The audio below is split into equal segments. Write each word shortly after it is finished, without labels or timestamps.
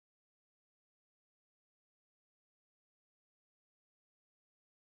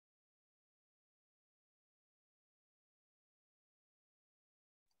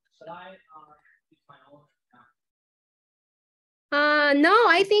No,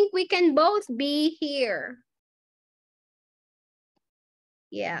 I think we can both be here.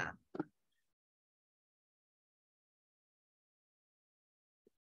 Yeah.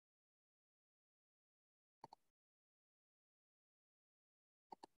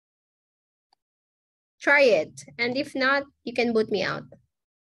 Try it. And if not, you can boot me out.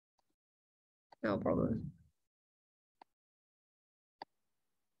 No problem.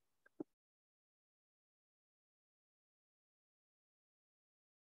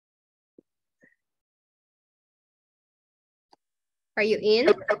 Are you in?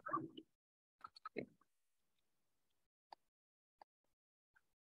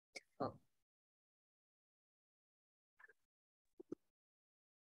 Oh.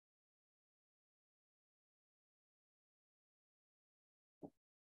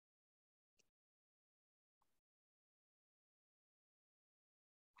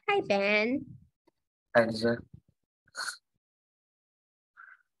 Hi, Ben. Hi, teacher.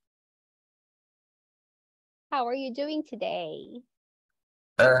 How are you doing today?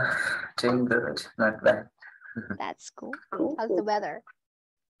 Doing good, not bad. That's cool. How's the weather?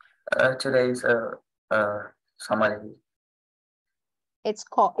 Today is summer day. It's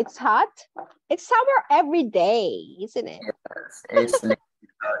cold. It's hot. It's summer every day, isn't it? Yes, it's little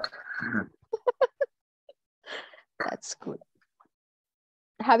hot. That's good.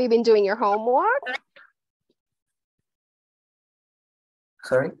 Have you been doing your homework?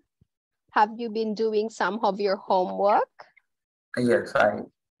 Sorry? Have you been doing some of your homework? Yes, I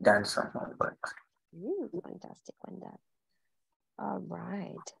done some homework. Fantastic one that. All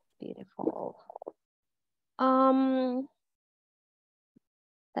right, beautiful.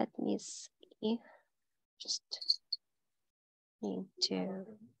 Let me see. Just need to.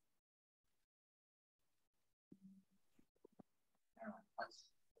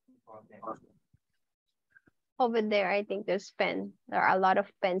 Over there, I think there's pen. There are a lot of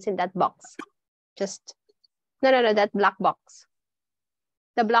pens in that box. Just, no, that black box.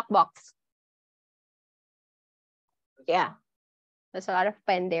 The black box. Yeah, there's a lot of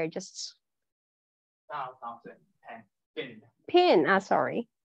pen there. Just pin. Sorry.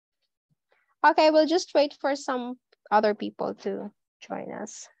 Okay, we'll just wait for some other people to join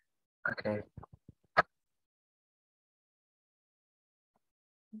us. Okay.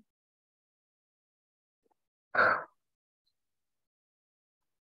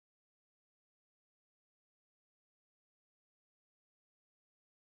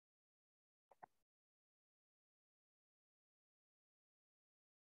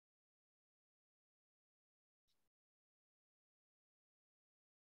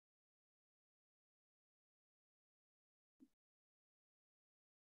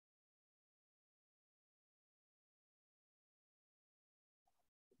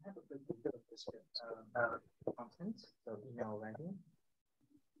 Have a good look at this content, so email writing.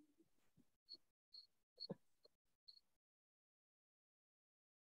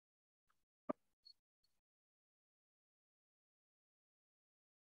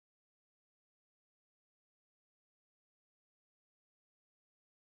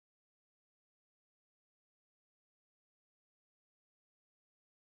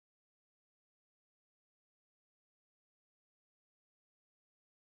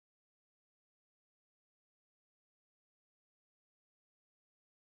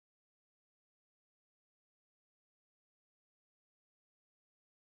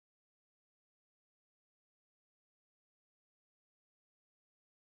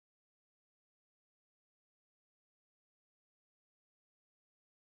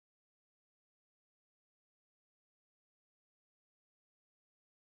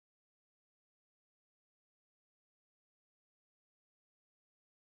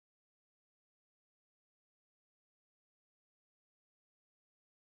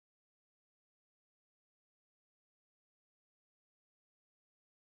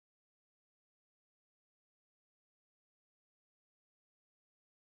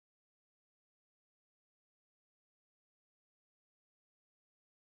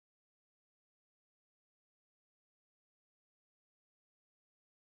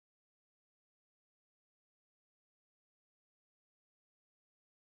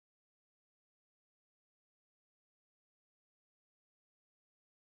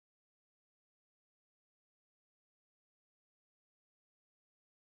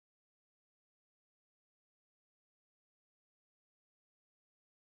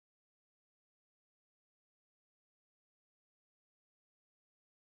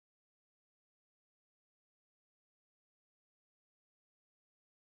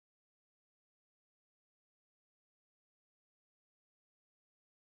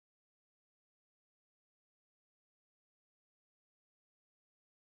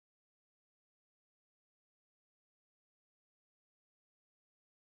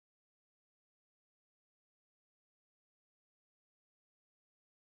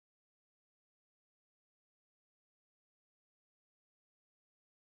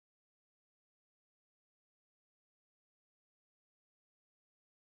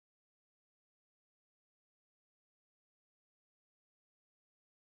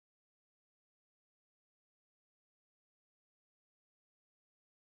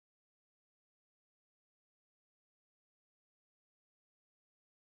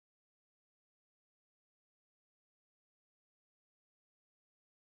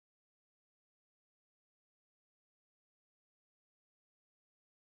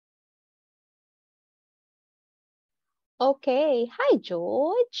 Okay. Hi,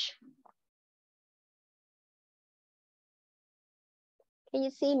 George. Can you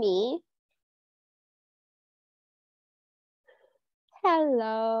see me?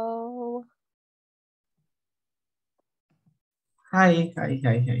 Hello. Hi.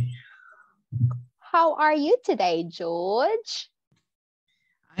 How are you today, George?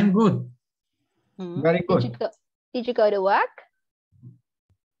 I'm good. Very Did you good. go? Did you go to work?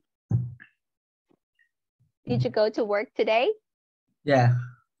 Did you go to work today? Yeah.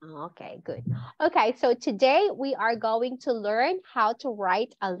 Okay, good. Okay, so today we are going to learn how to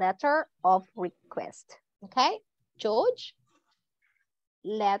write a letter of request. Okay, George?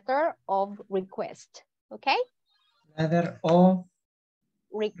 Letter of request. Okay? Letter of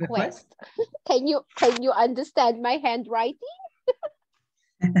Request. Can you understand my handwriting?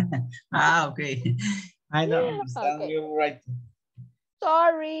 Okay. I don't understand Okay. you right.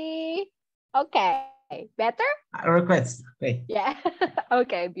 Sorry. Okay, better? Request. Okay. Yeah.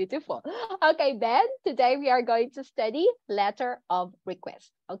 Okay, beautiful. Okay, Ben, today we are going to study letter of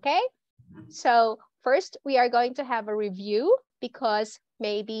request. Okay? So first we are going to have a review because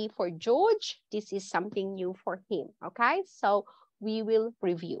maybe for George, this is something new for him. Okay? So we will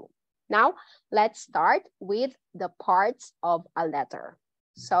review. Now, let's start with the parts of a letter.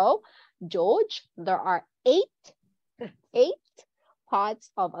 So, George, there are eight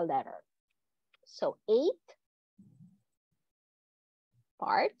parts of a letter. So, 8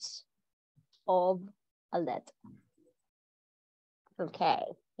 parts of a letter.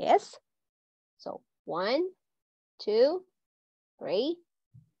 Okay, yes. So, 1, 2, 3,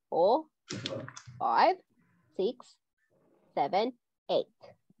 4, 5, 6, 7, 8.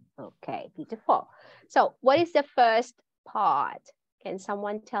 Okay, beautiful. So what is the first part? Can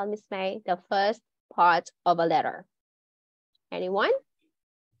someone tell Miss May the first part of a letter? Anyone?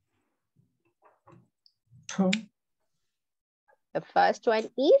 The first one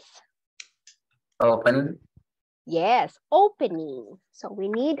is? Opening. Yes, opening. So we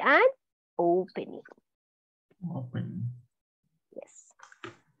need an opening. Open. Yes,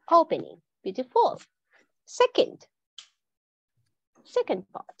 opening. Beautiful. Second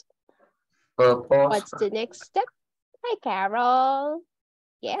part. Purpose. What's the next step? Hi, Carol.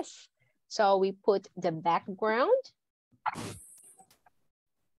 Yes. So we put the background.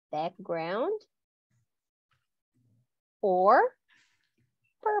 Or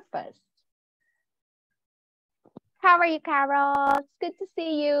purpose. How are you, Carol? It's good to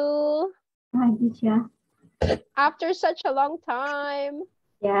see you. Hi, teacher. After such a long time.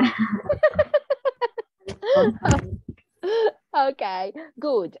 Yeah. Okay,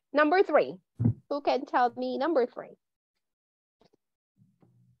 good. Number 3. Who can tell me number 3?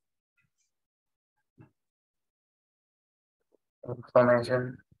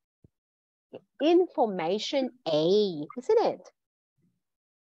 Information. Information A, isn't it?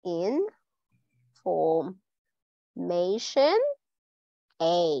 Information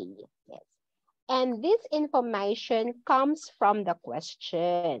A. Yes. And this information comes from the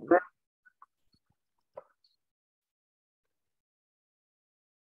question.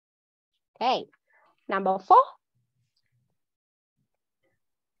 Okay. Number 4.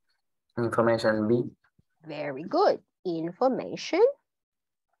 Information B. Very good. Information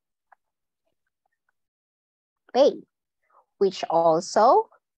B, which also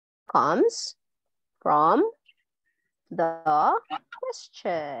comes from the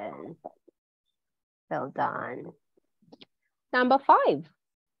question. Well done. Number 5.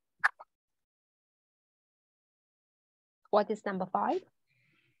 What is number 5?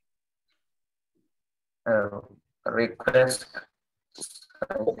 Request.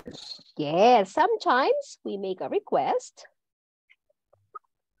 Yes, sometimes we make a request.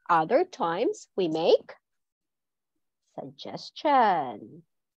 Other times we make suggestion.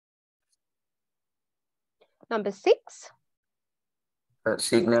 Number 6.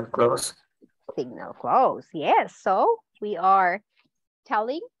 Signal close. Signal close. Yes, so we are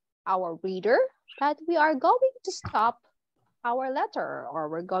telling our reader that we are going to stop our letter or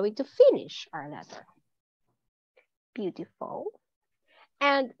we're going to finish our letter. Beautiful.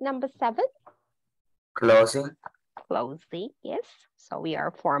 And number 7. Closing. Closing, yes. So we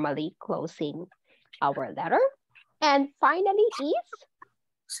are formally closing our letter. And finally is?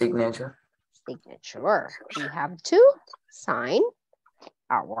 Signature. Signature. We have to sign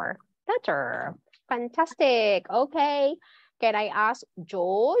our letter. Fantastic. Okay. Can I ask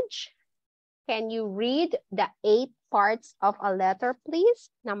George? Can you read the 8 parts of a letter, please?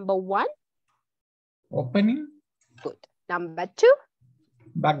 Number 1. Opening. Good. Number 2.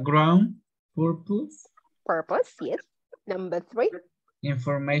 Background. Purpose. Purpose, yes. Number 3.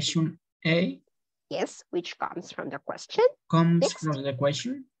 Information A. Yes, which comes from the question. Comes Next. from the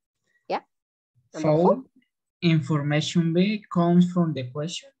question. Yeah. Number 4. Information B comes from the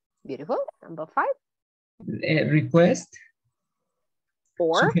question. Beautiful. Number 5. Request.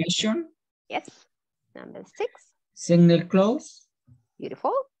 Or. Suggestion. Yes. Number 6. Signal close.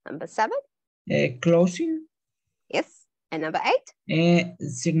 Beautiful. Number 7. Closing. Yes. And number 8.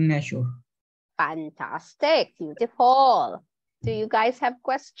 Signature. Fantastic. Beautiful. Do you guys have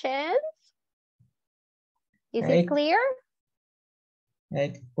questions? Is it clear?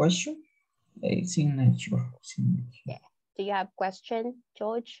 Question. Signature. Yeah. Do you have question,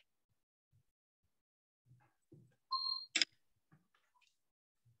 George?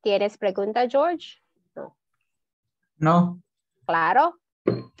 ¿Tienes pregunta, George? No. No. Claro.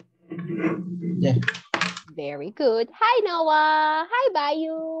 Yeah. Very good. Hi, Noah. Hi,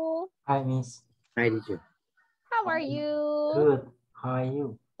 Bayu. Hi, Miss. Hi, teacher. How are you? Good. How are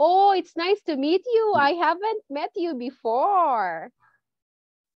you? Oh, it's nice to meet you. I haven't met you before.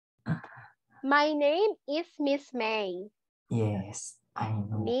 My name is Miss May. Yes, I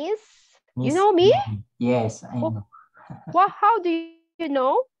know. Miss? You Miss know me? May. Yes, I know. Well, how do you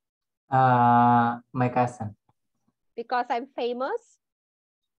know? My cousin. Because I'm famous.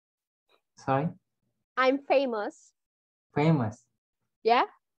 Sorry? I'm famous. Famous. Yeah?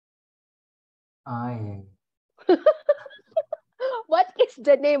 Oh, yeah. What is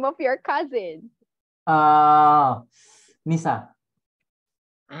the name of your cousin? Nisa.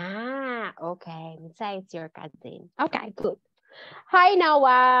 Ah, okay. Nisa is your cousin. Okay, good. Hi,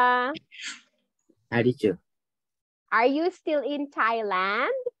 Noah. Hi, teacher. Are you still in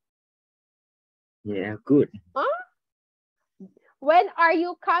Thailand? Yeah, good. Huh? When are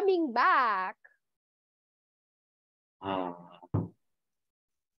you coming back?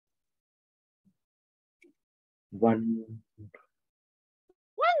 One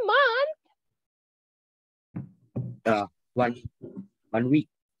 1 month? one week.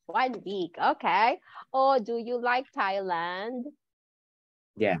 1 week, okay. Oh, do you like Thailand?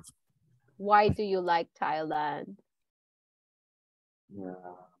 Yeah. Why do you like Thailand?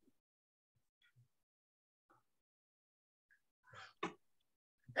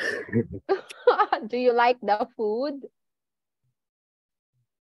 Do you like the food?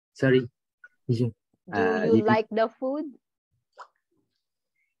 Sorry. Do you like the food?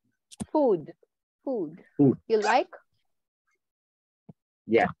 Food. Food. You like?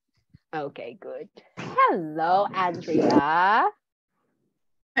 Yeah. Okay, good. Hello, Andrea.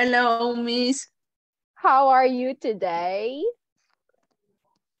 Hello, Miss. How are you today?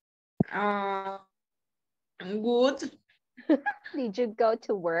 Good. Did you go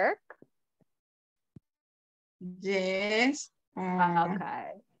to work? Yes.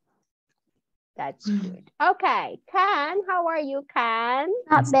 Okay. That's good. Okay, Kan, how are you, Kan?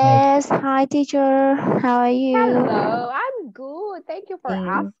 Not bad. Hi, teacher. How are you? Hello, I'm good. Thank you for Thank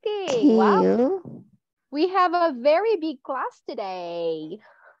asking. Wow, you. we have a very big class today.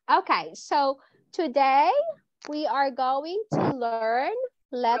 Okay, so today we are going to learn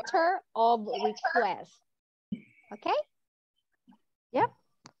letter of request. Okay? Yep,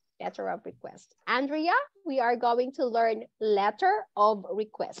 letter of request. Andrea, we are going to learn letter of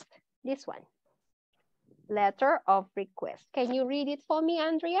request. This one. Letter of request. Can you read it for me,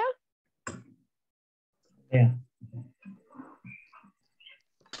 Andrea? Yeah.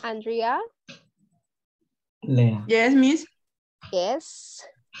 Andrea? Lea. Yes, Miss. Yes.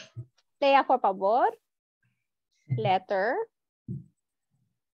 Lea, por favor. Letter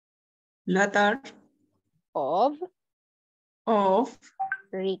Letter of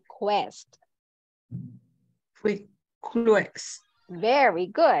request. request. Very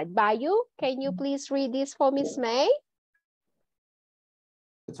good. Bayu, can you please read this for Miss May?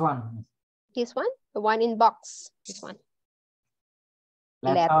 Which one? This one? The one in box. This one.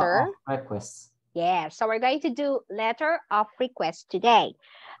 Letter of request. Yeah, so we're going to do letter of request today.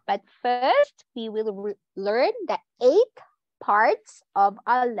 But first, we will learn the 8 parts of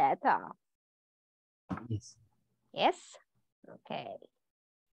a letter. Yes. Yes? Okay.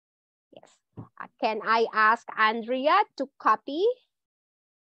 Yes. Can I ask Andrea to copy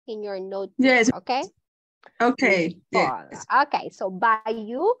in your notebook? Yes. Okay. Okay. Yes. Okay, so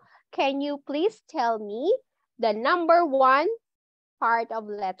Bayu, can you please tell me the number 1 part of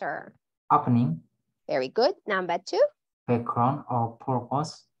letter? Opening. Very good. Number 2? Background or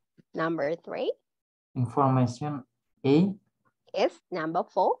purpose. Number 3? Information A. Yes. Number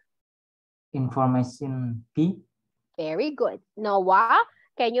 4? Information B. Very good. Noah,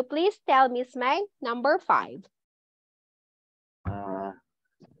 can you please tell Miss May number 5?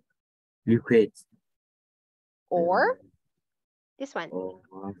 Request. Or this one?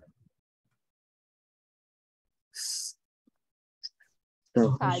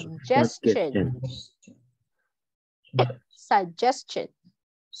 Suggestion. Suggestion.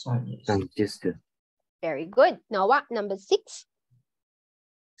 Suggestion. Very good. Noah, number 6.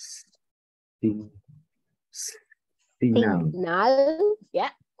 Signal. Signal.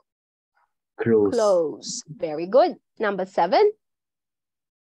 Yeah. Close. Close. Very good. Number 7.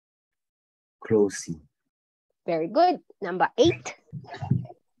 Closing. Very good. Number 8.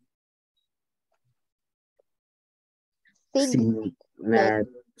 Signature.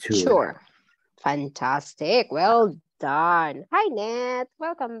 Sure. Fantastic. Well done. Hi, Nat.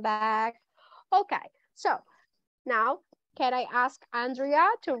 Welcome back. Okay. So now, can I ask Andrea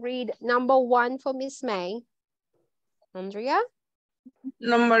to read number 1 for Miss May? Andrea?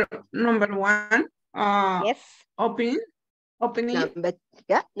 Number 1. Yes. Opening.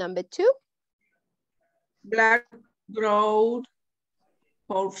 Number 2. Black broad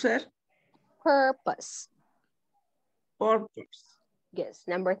purpose. Purpose. Purpose. Yes.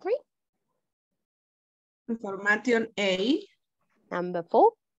 Number 3. Information A. Number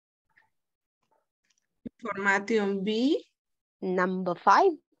 4. Information B. Number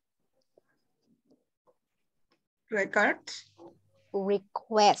 5. Record.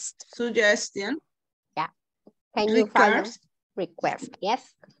 Request. Suggestion. Yeah. Can you follow? Record. Request.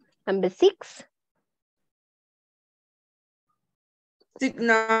 Yes. Number 6.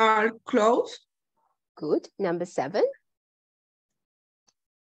 Signal close. Good. Number 7.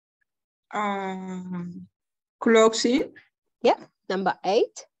 Closing. Yeah. Number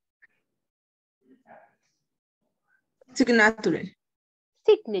 8. Signature.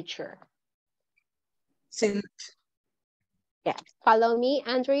 Signature. Yeah. Follow me,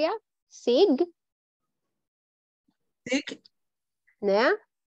 Andrea. Sig. Ne.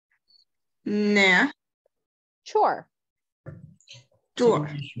 Sure. Tour.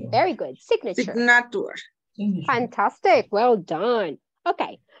 Very good. Signature. Signature. Fantastic. Well done.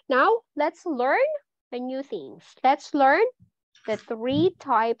 Okay. Now let's learn the new things. Let's learn the 3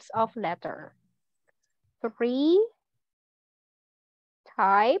 types of letter. 3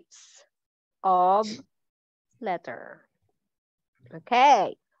 types of letter.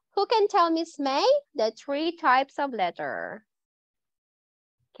 Okay. Who can tell Miss May the 3 types of letter?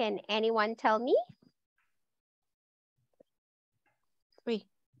 Can anyone tell me? 3.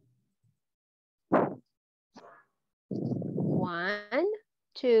 1,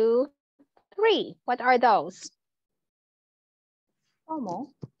 2, 3. What are those?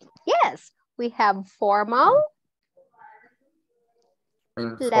 Formal. Yes, we have formal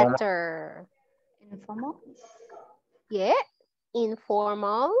Informal. letter. Informal. Yeah,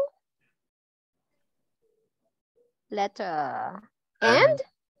 informal letter. And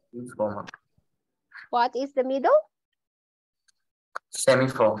Informal. what is the middle?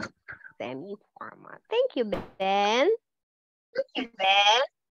 Semi-formal. Semi-formal. Thank you, Ben.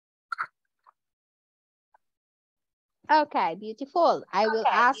 Okay, beautiful. I will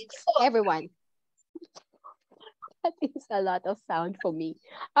ask everyone. That is a lot of sound for me.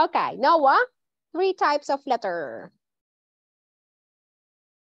 Okay, Noah, 3 types of letter.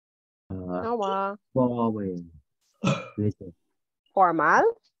 Noah. Formal. Letter. Formal.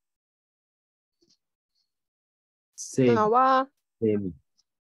 Noah. Semi.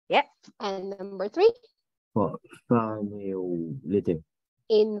 Yeah. And number 3. Formal. Letter.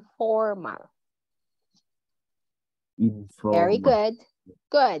 Informal. Informal. Very good.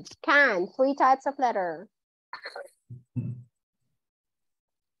 Good. Can, 3 types of letter.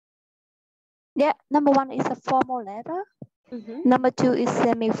 Yeah, number 1 is a formal letter. Number 2 is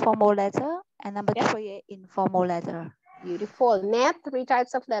semi-formal letter. And number 3, informal letter. Beautiful. Nat, 3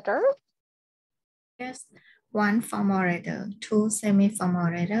 types of letter. Yes, 1 formal letter, 2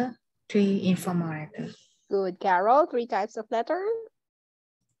 semi-formal letter, 3 informal letter. Good. Carol, 3 types of letter.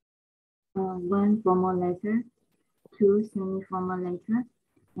 1 formal letter, 2 semi-formal letter,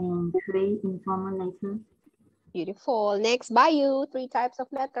 and 3 informal letter. Beautiful. Next, Bayu, 3 types of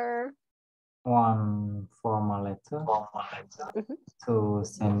letter. 1 formal letter, 2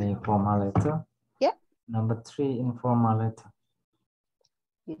 semi-formal letter. Yeah. Number 3 informal letter.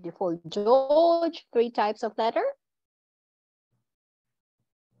 Beautiful. George, 3 types of letter.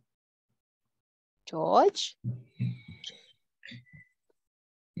 George.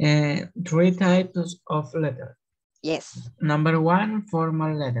 3 types of letter. Yes. Number 1,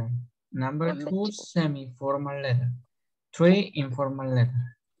 formal letter. Number 2, semi-formal letter. 3, informal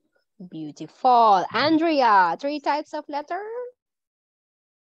letter. Beautiful. Andrea, 3 types of letter.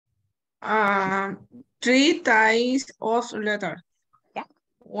 3 types of letter. Yeah.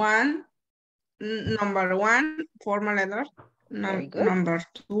 Number 1, formal letter. Number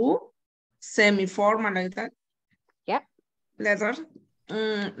 2, semi-formal letter. Yeah. Letter.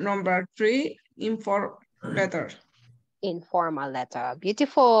 Number 3, informal letter. Informal letter.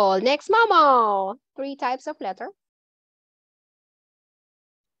 Beautiful. Next, Momo. 3 types of letter.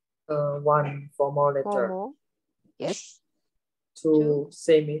 One formal letter. Momo. Yes. Two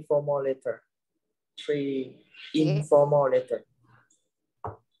semi-formal letter. Three informal letter.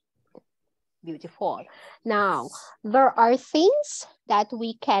 Beautiful. Now, there are things that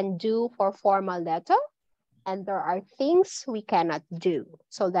we can do for formal letter, and there are things we cannot do.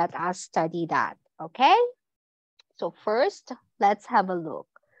 So let us study that, okay? So first, let's have a look.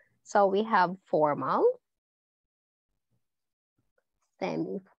 So we have formal,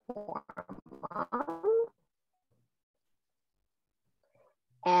 semi-formal,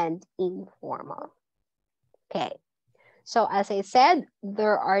 and informal. Okay. So as I said,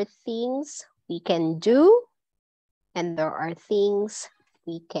 there are things we can do and there are things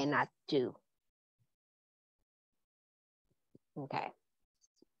we cannot do. Okay.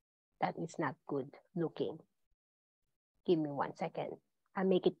 That is not good looking. Give me 1 second. I'll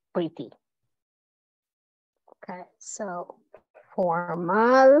make it pretty. Okay, so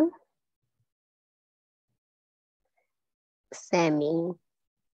formal, semi-formal,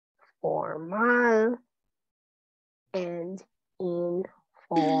 and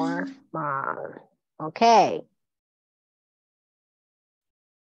informal. Okay.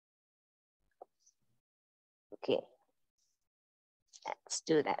 Okay. Let's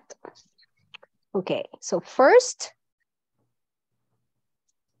do that. Okay, so first,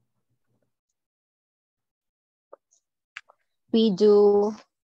 we do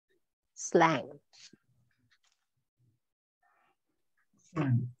slang.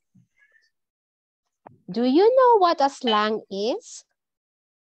 Do you know what a slang is?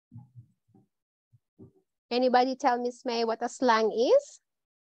 Anybody tell Miss May what a slang is?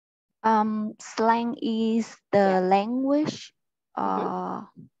 Slang is the language, like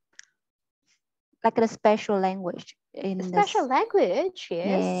a special language in the special language, yes.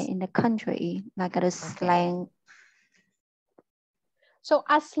 Yeah, in the country, like a slang. So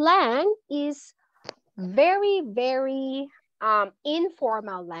a slang is very, very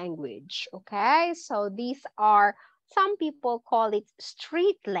informal language, okay? So these are, some people call it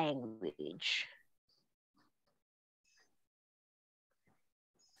street language.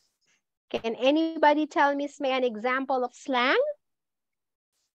 Can anybody tell Miss May an example of slang?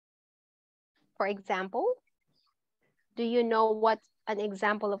 For example, do you know what an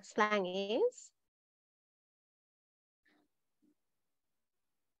example of slang is?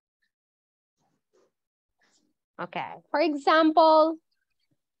 Okay, for example,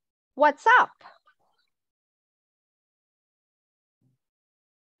 what's up?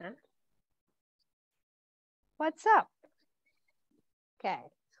 Huh? What's up? Okay.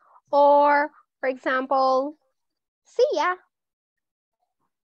 Or, for example, see ya.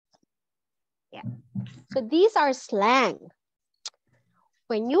 Yeah. So these are slang.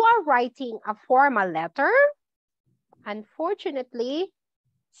 When you are writing a formal letter, unfortunately,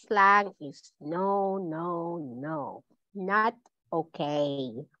 slang is no, no, no, not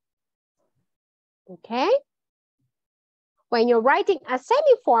okay. Okay? When you're writing a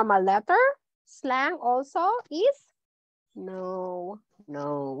semi-formal letter, slang also is no,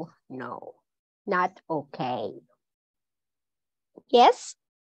 no, no, not okay. Yes?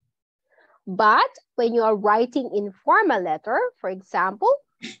 But when you are writing informal letter, for example,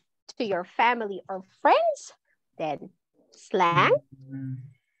 to your family or friends, then slang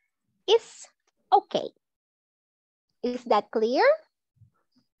is okay. Is that clear?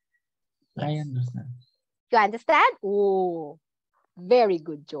 I understand. You understand? Oh, very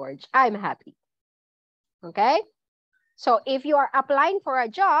good, George. I'm happy. Okay? So if you are applying for a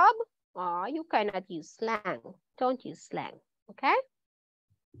job, you cannot use slang. Don't use slang. Okay?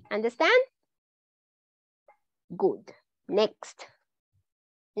 Understand? Good. Next.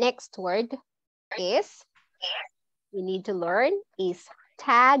 Next word is, we need to learn, is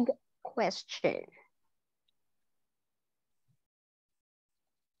tag question.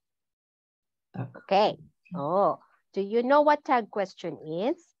 Okay. Oh, do you know what tag question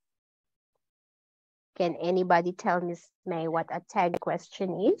is? Can anybody tell Miss May what a tag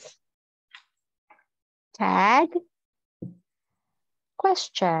question is? Tag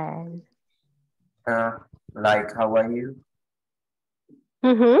question. Like, how are you?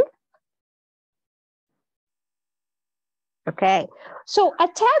 Okay, so a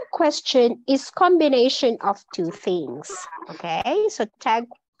tag question is combination of 2 things. Okay, so tag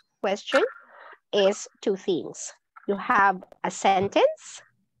question is 2 things. You have a sentence,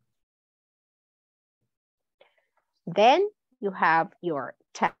 then you have your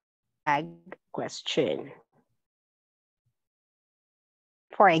tag question.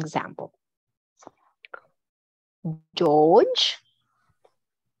 For example, George.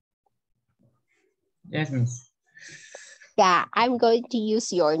 Yes, miss. Yeah, I'm going to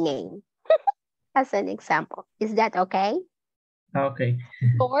use your name as an example. Is that okay? Okay.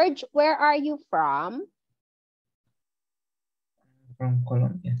 George, where are you from? From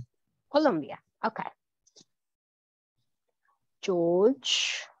Colombia. Colombia. Okay.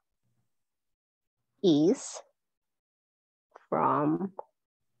 George is from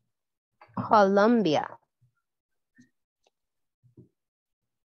Colombia.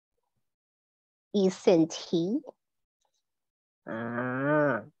 Isn't he?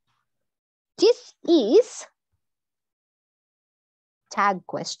 This is tag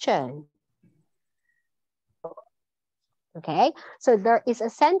question. Okay, so there is a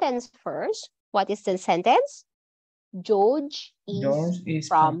sentence first. What is the sentence? George is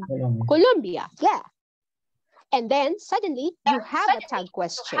from Colombia. Colombia. Yeah. And then suddenly you have a tag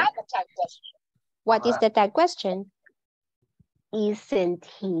question. What is the tag question? Isn't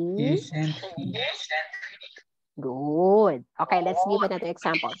he? Isn't he? Good. Okay, let's give another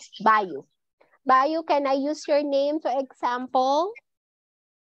example. Bayu. Bayu, can I use your name to example?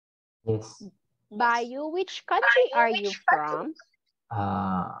 Yes. Bayu, which country are you from?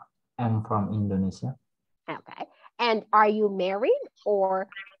 I'm from Indonesia. Okay. And are you married or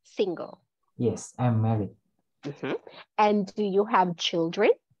single? Yes, I'm married. Mm-hmm. And do you have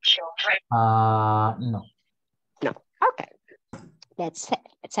children? No. No. Okay. Let's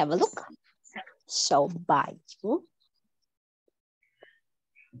have a look. So Bayu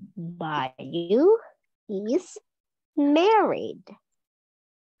is married.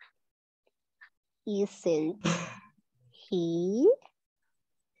 Isn't he?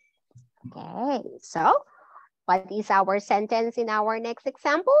 Okay, so what is our sentence in our next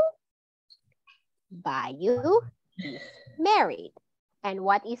example? Bayu is married. And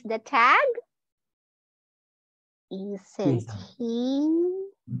what is the tag? Isn't he?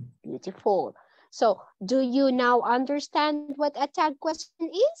 Beautiful. So do you now understand what a tag question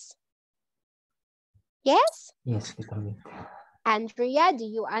is? Yes? Yes, little bit. Andrea, do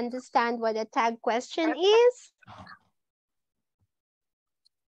you understand what a tag question is?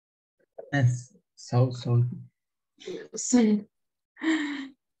 Yes. So. See?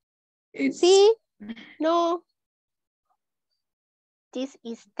 No. This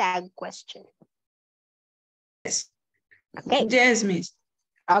is tag question. Yes. Okay. Yes, miss.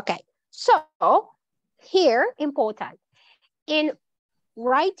 Okay. So here, important. In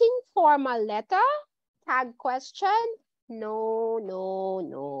writing formal letter, tag question, no.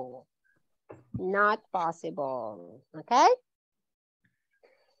 Not possible. Okay?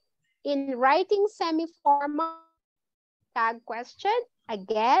 In writing semi-formal tag question,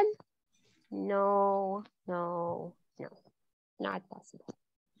 again, no. Not possible.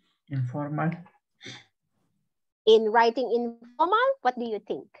 Informal. In writing informal, what do you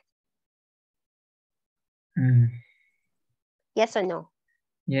think? Yes or no?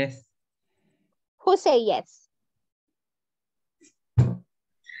 Yes. Who say yes?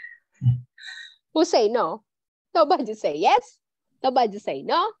 Who say no? Nobody say yes. Nobody say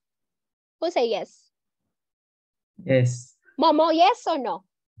no. Who say yes? Yes. Momo, yes or no?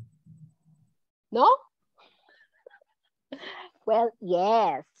 No? Well,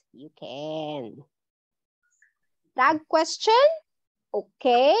 yes, you can. Tag question,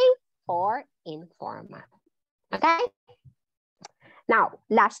 okay or informal. Okay? Now,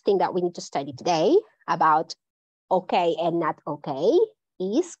 last thing that we need to study today about okay and not okay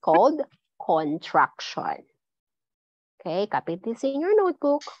is called contraction. Okay, copy this in your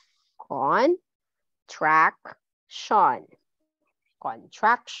notebook. Contraction.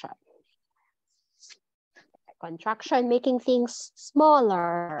 Contraction, making things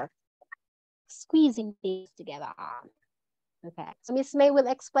smaller, squeezing things together. Okay, so Miss May will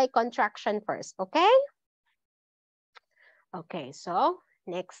explain contraction first, okay? Okay, so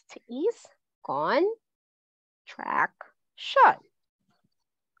next is contraction.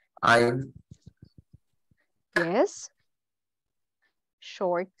 Yes.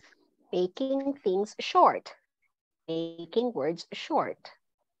 Short, making things short, making words short.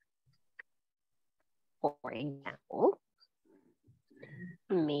 For example,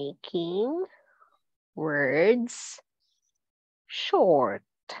 making words short.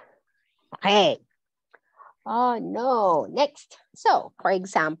 Okay. Oh no, next. So, for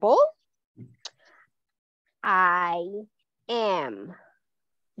example, I am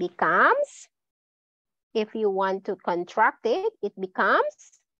becomes, if you want to contract it, it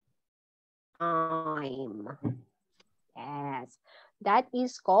becomes I'm. Yes, that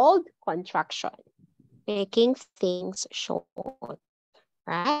is called contraction, making things short.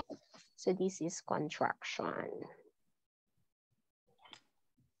 right? So this is contraction.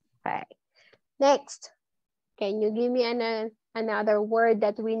 Okay. Next, can you give me another word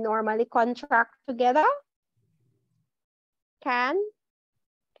that we normally contract together? Can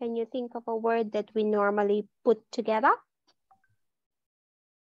you think of a word that we normally put together?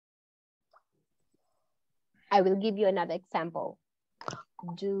 I will give you another example.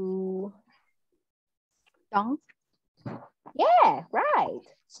 Don't. Yeah, right.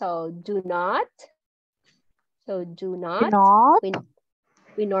 So do not. So do not.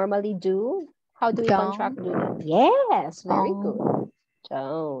 We normally do. How do we contract do not? Yes, very good.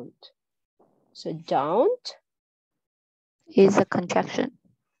 Don't. So don't is a contraction.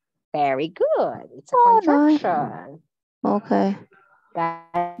 Very good. It's a contraction. No. Okay. Got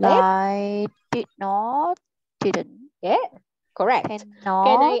it? I did not, didn't. Yeah, correct. Cannot.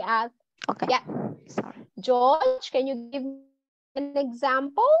 Can I ask? Okay. Yeah. Sorry. George, can you give me an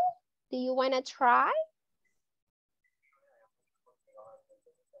example? Do you want to try?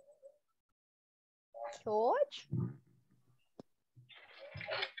 George?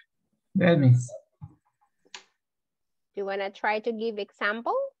 Yes, miss. Do you want to try to give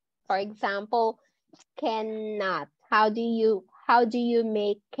example? For example, cannot. How do you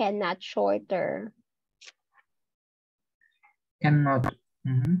make cannot shorter? Cannot.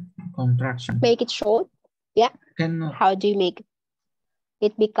 Contraction. Make it short? Yeah. Cannot. How do you make it?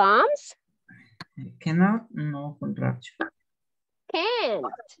 It becomes? Cannot, no contraction. Can't.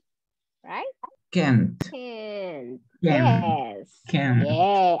 Right? Can't. Can't. Can. Yes. Can.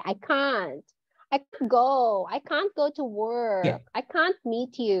 Yeah, I can't. I can't go. I can't go to work. Yeah. I can't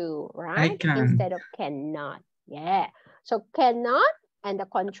meet you, right? I can. Instead of cannot. Yeah. So cannot and the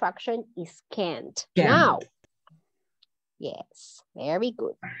contraction is can't. Can't. Now. Yes. Very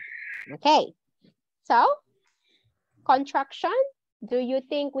good. Okay. So contraction, do you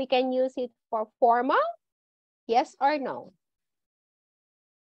think we can use it for formal? Yes or no?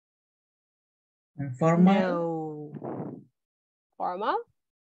 Informal? No. Formal?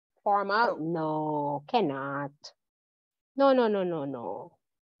 Formal? No, cannot. No, no, no, no, no.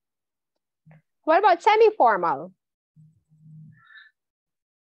 What about semi-formal?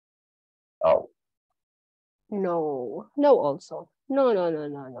 Oh. No, no also. No, no, no,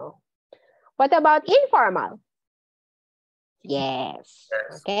 no, no. What about informal? Yes.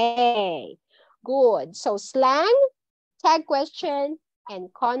 Okay, good. So slang, tag question,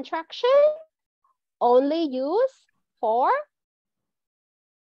 and contraction only use for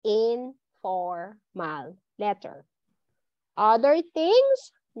informal letter. Other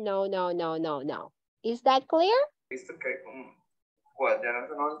things, no, no, no, no, no. Is that clear? Visto que como ya no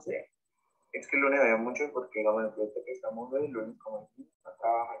son 11, es que el lunes había mucho porque digamos que estamos hoy, el lunes como aquí, no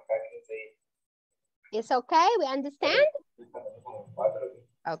trabaja cada 15 días. It's okay, we understand?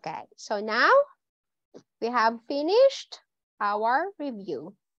 Okay, so now we have finished our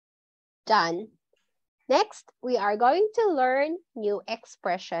review. Done. Next, we are going to learn new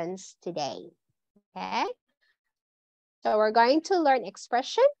expressions today. Okay? So we're going to learn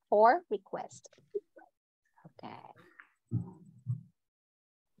expression for request. Okay.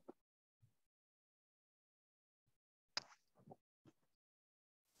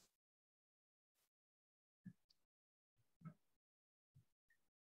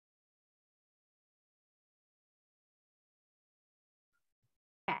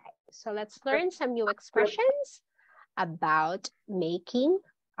 Okay, so let's learn some new expressions about making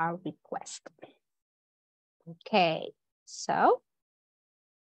a request. Okay, so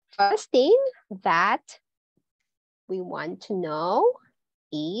first thing that we want to know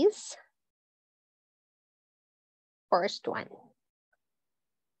is first one.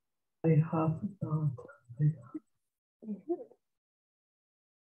 I have not.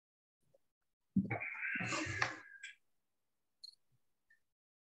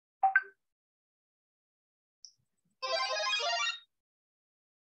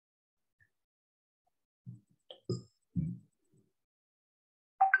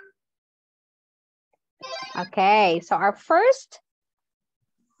 Okay, so our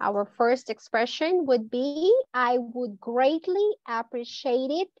first expression would be, I would greatly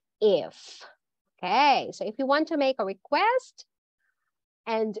appreciate it if. Okay, so if you want to make a request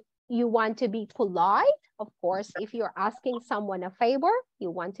and you want to be polite, of course, if you're asking someone a favor,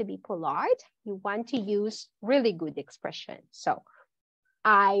 you want to be polite, you want to use really good expression. So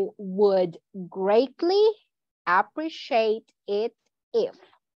I would greatly appreciate it if,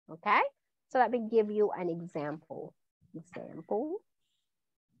 okay? So let me give you an example.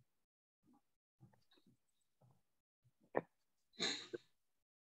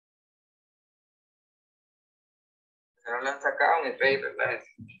 No lo han sacado en el rey, ¿verdad?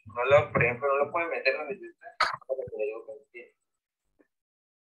 No lo, por ejemplo, no lo pueden meter donde yo está. Porque le digo que sí.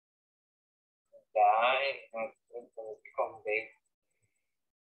 Ya, con Dave.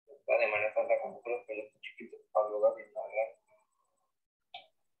 Está de manera santa con los pelos chiquitos. Pablo va a pintar.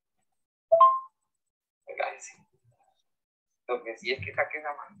 Sí. Lo que sí es que saque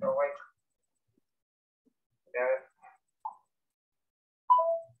esa manta, güey. A ver.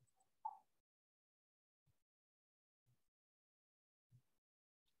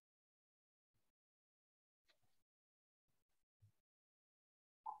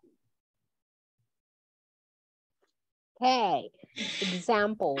 Okay,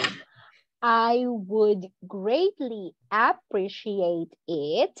 example. I would greatly appreciate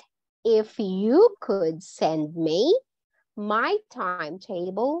it if you could send me my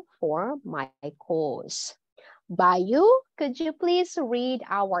timetable for my course. Bayu, could you please read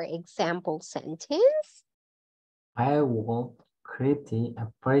our example sentence? I would greatly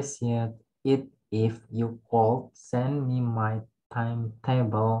appreciate it if you could send me my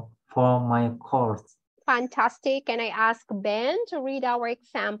timetable for my course. Fantastic. Can I ask Ben to read our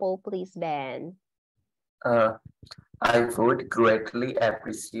example, please, Ben? I would greatly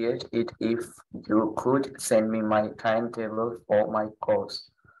appreciate it if you could send me my timetable for my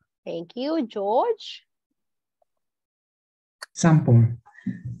course. Thank you. George? Sample.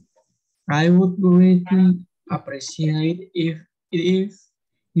 I would greatly appreciate if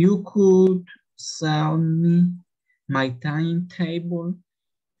you could send me my timetable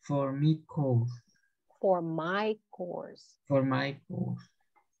for my course. For my course. For my course.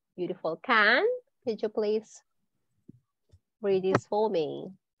 Beautiful. Can, could you please read this for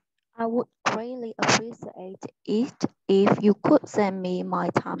me? I would greatly appreciate it if you could send me my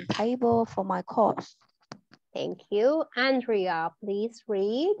timetable for my course. Thank you. Andrea, please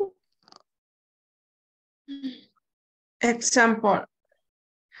read. Example.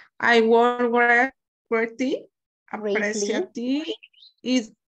 I would greatly appreciate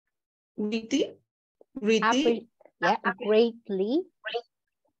it. Greatly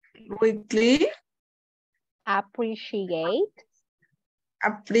appreciate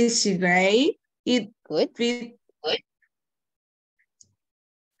it. Good.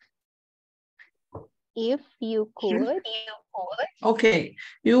 If you could. Okay.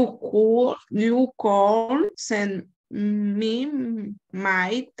 You could send me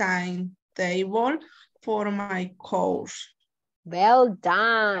my timetable for my course. Well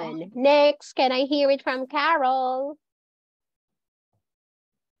done. Next, can I hear it from Carol?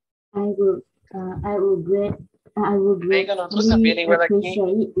 I would greatly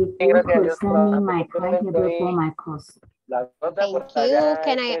appreciate if you could send me my timetable for my course. Thank you.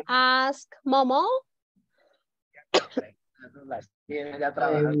 Can I ask Momo? I would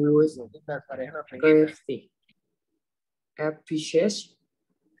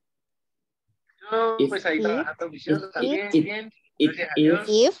greatly appreciate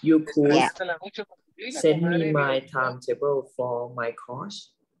if you could send me my timetable for my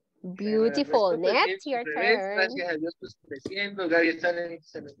course. Beautiful. Next, your turn.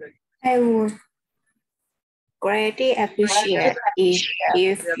 I would greatly appreciate it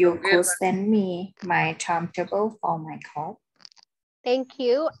if you could send me my timetable for my course. Thank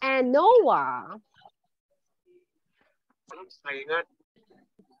you. And Noah.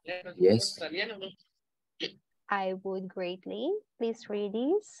 Yes. I would greatly. Please read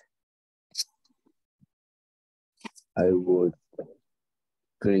this. I would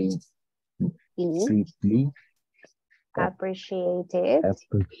greatly appreciate it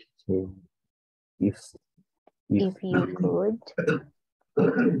if you could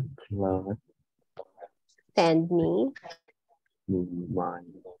send me my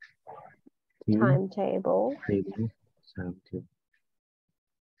timetable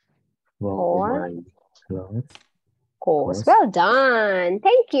for my course. Well done.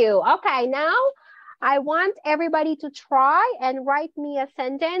 Thank you. Okay, now I want everybody to try and write me a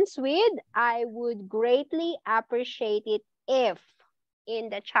sentence with I would greatly appreciate it if in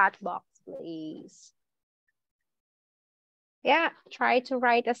the chat box, please. Yeah, try to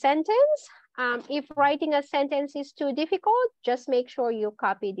write a sentence. If writing a sentence is too difficult, just make sure you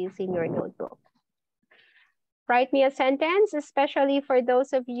copy this in your notebook. Write me a sentence, especially for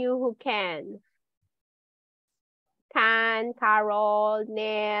those of you who can. Can, Carol,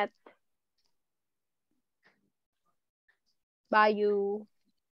 Net, Bayu,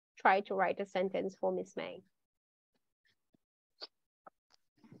 try to write a sentence for Miss May.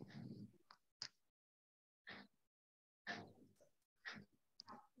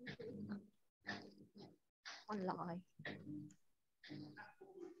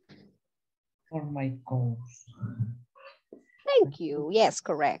 For my course. Thank you. Yes,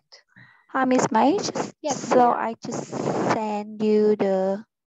 correct. Hi, Miss May. Yes, So dear. I just send you the.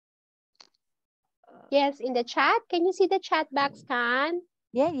 Yes, in the chat. Can you see the chat box, Khan?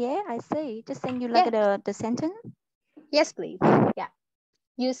 Yeah, I see. Just send you like the sentence. Yes, please. Yeah.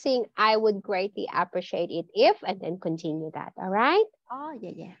 Using I would greatly appreciate it if, and then continue that. All right? Oh,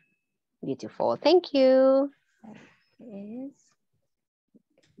 yeah. Beautiful. Thank you. Yes.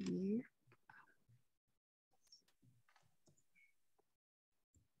 If.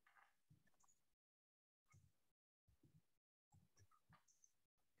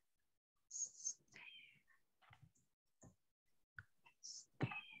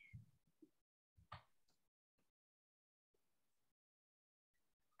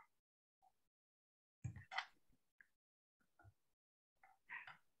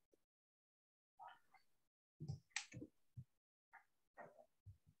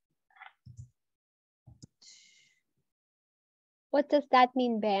 What does that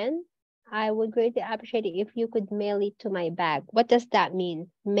mean, Ben? I would greatly appreciate it if you could mail it to my bag. What does that mean?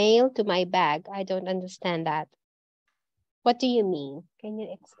 Mail to my bag. I don't understand that. What do you mean? Can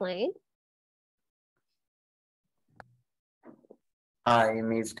you explain? I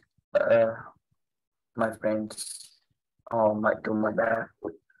missed my friends or my bag.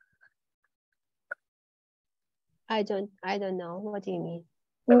 I don't know. What do you mean?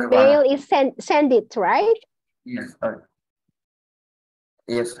 Okay, Mail is send it, right? Yes.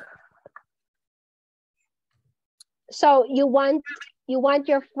 Yes. So you want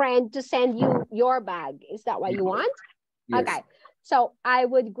your friend to send you your bag. Is that what you want? Yes. Okay. So I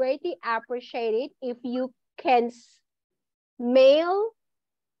would greatly appreciate it if you can mail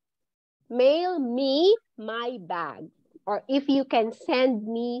me my bag, or if you can send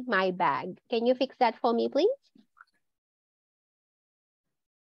me my bag. Can you fix that for me, please?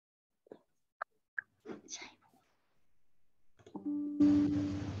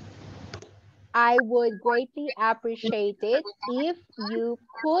 I would greatly appreciate it if you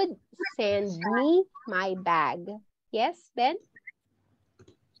could send me my bag. Yes, Ben?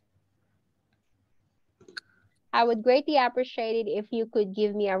 I would greatly appreciate it if you could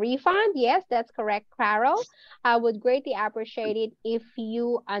give me a refund. Yes, that's correct, Carol. I would greatly appreciate it if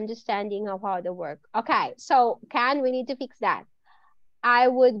you understanding of how to work. Okay, so we need to fix that. I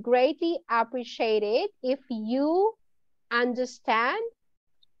would greatly appreciate it if you understand,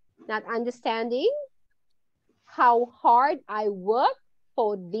 not understanding, how hard I work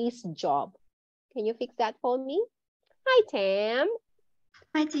for this job. Can you fix that for me? Hi, Tam.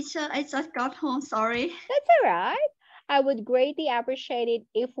 Hi, teacher. I just got home. Sorry. That's all right. I would greatly appreciate it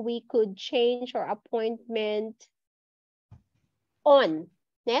if we could change our appointment on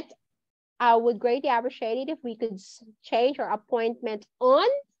net. I would greatly appreciate it if we could change our appointment on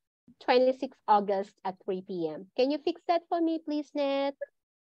 26 August at 3 p.m. Can you fix that for me, please, Net?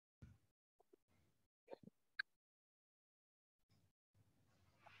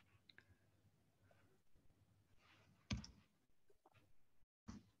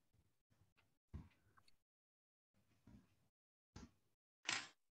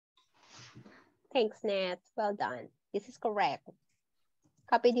 Thanks, Nat. Well done. This is correct.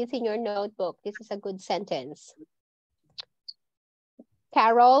 Copy this in your notebook. This is a good sentence.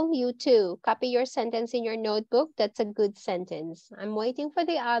 Carol, you too. Copy your sentence in your notebook. That's a good sentence. I'm waiting for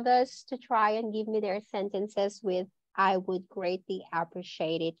the others to try and give me their sentences with I would greatly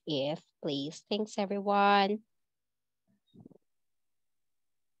appreciate it if, please. Thanks, everyone.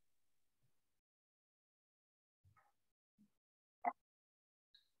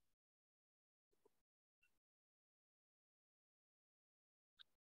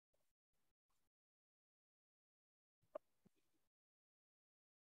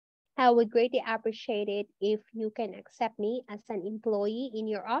 I would greatly appreciate it if you can accept me as an employee in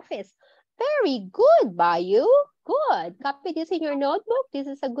your office. Very good, Bayu. Good. Copy this in your notebook. This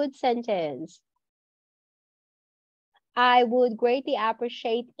is a good sentence. I would greatly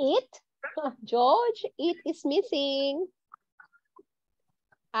appreciate it. George, it is missing.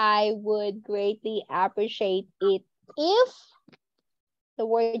 I would greatly appreciate it if the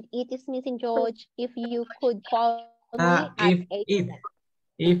word it is missing, George. If you could call me at 8.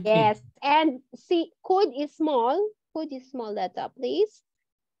 Yes, and see, could is small. Could is small letter, please.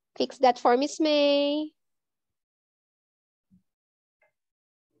 Fix that for Miss May.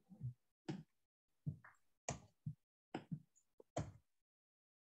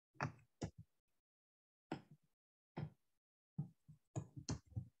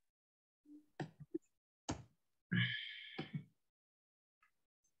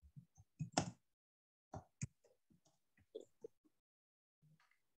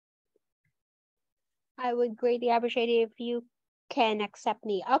 I would greatly appreciate it if you can accept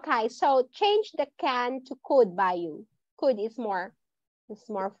me. Okay, so change the can to could by you. Could is more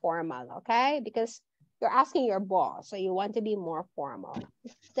formal, okay? Because you're asking your boss, so you want to be more formal.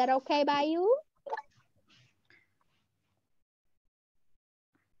 Is that okay by you?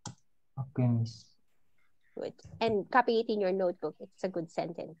 Okay, Miss. Good. And copy it in your notebook. It's a good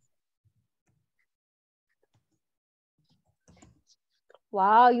sentence.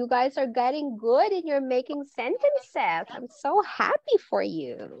 Wow, you guys are getting good and you're making sentences. I'm so happy for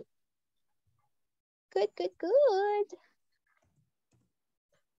you. Good, good, good.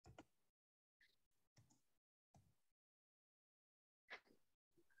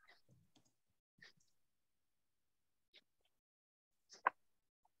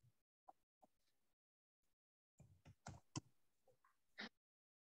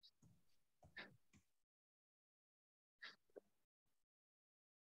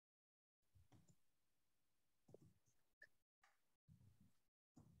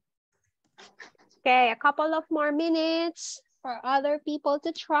 Okay, a couple of more minutes for other people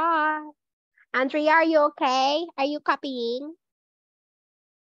to try. Andrea, are you okay? Are you copying?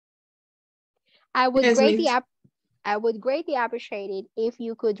 I would greatly appreciate it if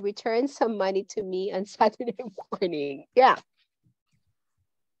you could return some money to me on Saturday morning. Yeah.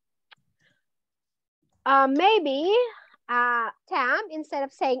 Maybe, Tam, instead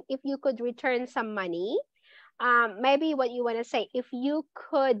of saying if you could return some money, maybe what you want to say, if you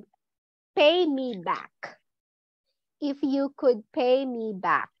could pay me back. If you could pay me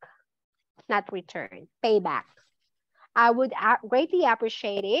back, not return, pay back. I would greatly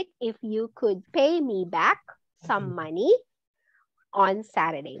appreciate it if you could pay me back some money on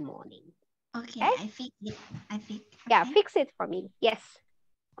Saturday morning. Okay, I fix it. Okay. Yeah, fix it for me. Yes.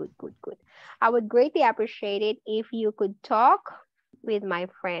 Good, good, good. I would greatly appreciate it if you could talk with my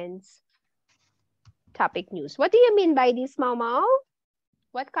friends. Topic news. What do you mean by this, Momo?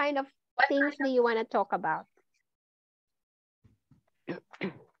 What kind of things do you want to talk about?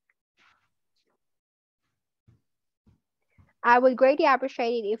 I would greatly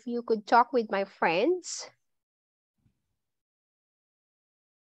appreciate it if you could talk with my friends.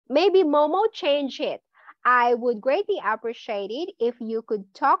 Maybe Momo, change it. I would greatly appreciate it if you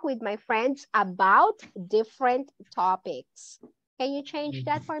could talk with my friends about different topics. Can you change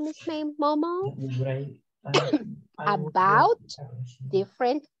that for Miss Momo? About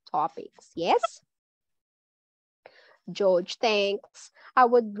different topics. Yes? George, thanks. I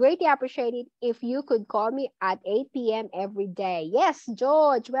would greatly appreciate it if you could call me at 8 p.m. every day. Yes,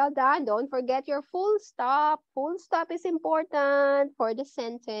 George, well done. Don't forget your full stop. Full stop is important for the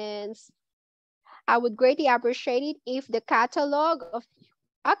sentence. I would greatly appreciate it if the catalog of...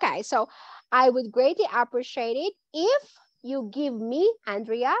 Okay, so I would greatly appreciate it if you give me,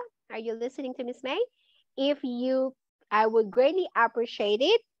 Andrea, are you listening to Miss May? I would greatly appreciate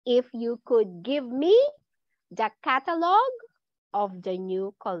it if you could give me the catalog of the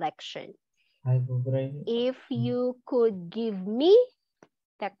new collection. If you could give me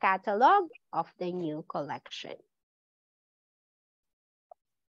the catalog of the new collection.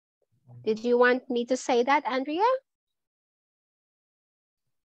 Did you want me to say that, Andrea?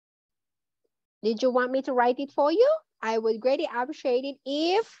 Did you want me to write it for you? I would greatly appreciate it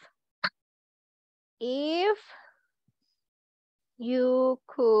if you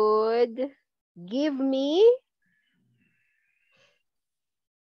could give me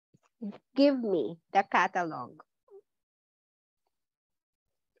the catalog.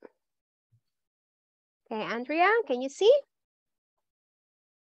 Okay, Andrea, can you see?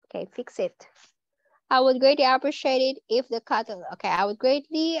 Okay, fix it. I would greatly appreciate it if the catalog, okay, I would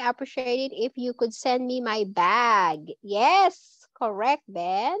greatly appreciate it if you could send me my bag. Yes, correct,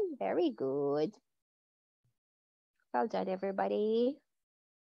 Ben. Very good. Well done, everybody.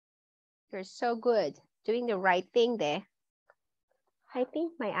 You're so good. Doing the right thing there. I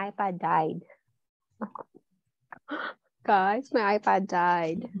think my iPad died. Guys, my iPad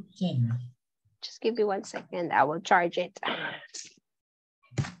died. Just give me 1 second. I will charge it.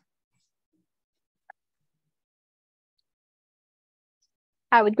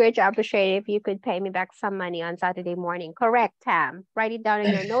 I would greatly appreciate it if you could pay me back some money on Saturday morning. Correct, Tam. Write it down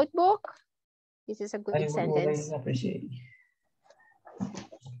in your notebook. This is a good sentence.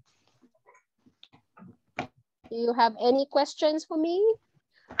 Do you have any questions for me?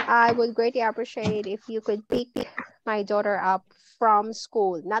 I would greatly appreciate it if you could pick my daughter up from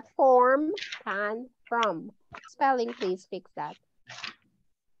school. Not from, from. Spelling, please fix that.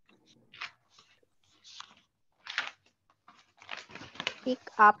 Pick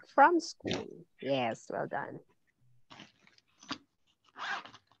up from school. Yes, well done.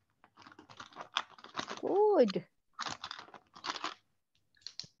 Good.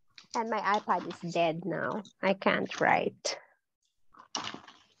 And my iPad is dead now. I can't write.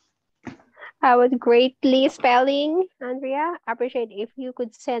 I would greatly spelling, Andrea. Appreciate if you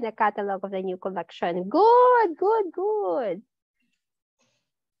could send a catalog of the new collection. Good, good, good.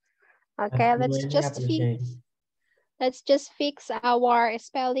 Okay, let's just fix our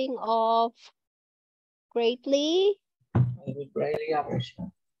spelling of greatly. I would greatly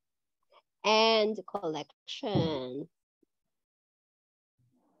appreciate. And collection.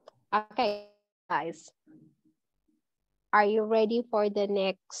 Okay, guys. Are you ready for the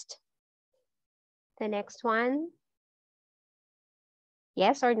next one?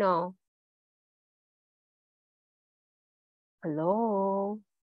 Yes or no? Hello?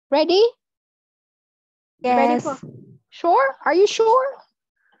 Ready? Yes. Ready for? Sure? Are you sure?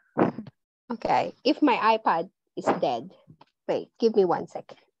 Okay, if my iPad is dead, wait, give me 1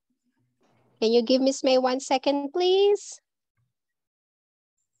 second. Can you give Miss May 1 second, please?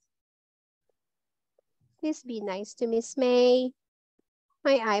 Please be nice to Miss May.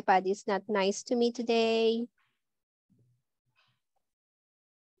 My iPad is not nice to me today.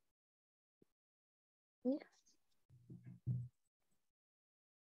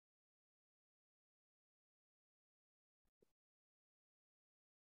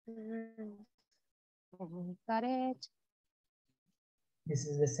 Got it. This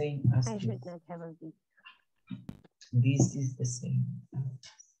is the same as I should not have a video. This is the same.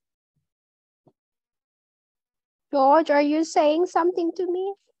 George, are you saying something to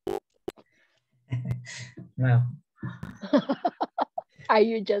me? No. Are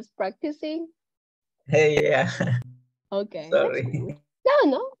you just practicing? Hey, yeah. Okay, Sorry. that's good.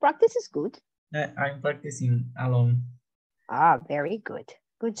 No, practice is good. I'm practicing alone. Ah, very good.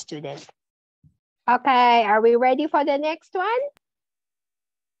 Good student. Okay, are we ready for the next one?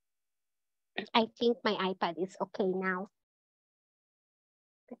 I think my iPad is okay now.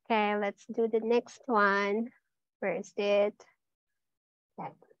 Okay, let's do the next one. Where is it? Okay.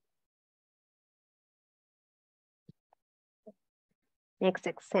 Next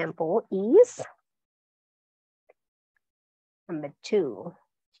example is number 2.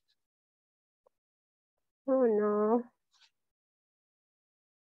 Oh no.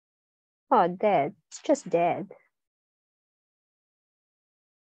 Oh, dead. It's just dead.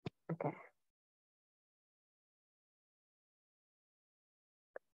 Okay.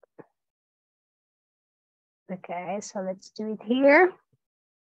 Okay, so let's do it here.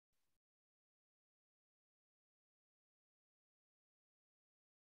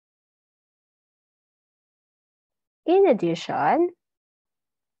 In addition,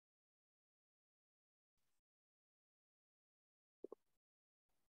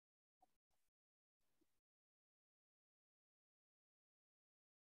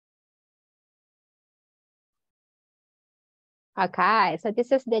 okay, so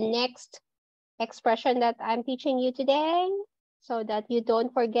this is the next expression that I'm teaching you today so that you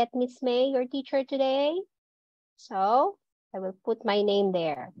don't forget Miss May, your teacher today. So I will put my name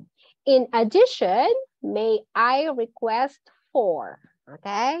there. In addition, may I request for?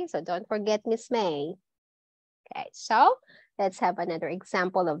 Okay, so don't forget Miss May. Okay, so let's have another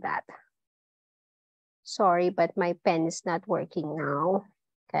example of that. Sorry, but my pen is not working now.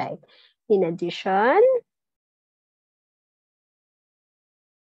 Okay, in addition,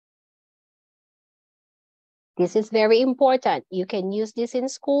 this is very important. You can use this in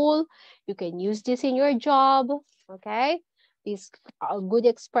school. You can use this in your job. Okay, these are good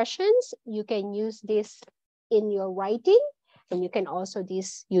expressions. You can use this in your writing, and you can also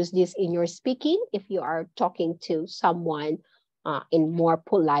use this in your speaking if you are talking to someone in more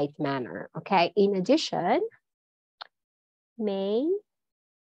polite manner. Okay, in addition, may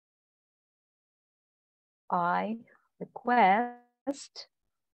I request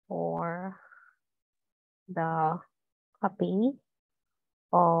for the copy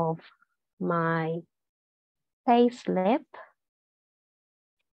of my payslip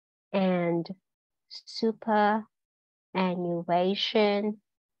and superannuation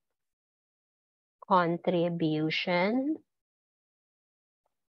contribution.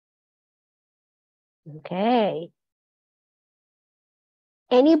 Okay.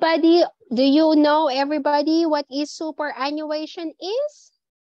 Anybody, do you know everybody what is superannuation is?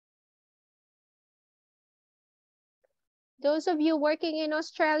 Those of you working in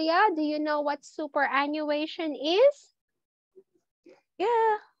Australia, do you know what superannuation is?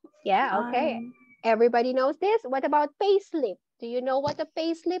 Yeah. Yeah, okay. Everybody knows this. What about payslip? Do you know what a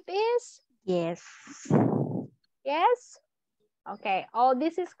payslip is? Yes. Yes? Okay, all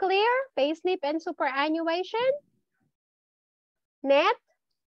this is clear? Payslip and superannuation? Net?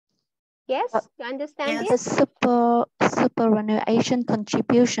 Yes, you understand The this? superannuation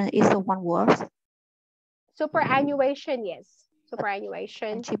contribution is the one word. Superannuation, yes.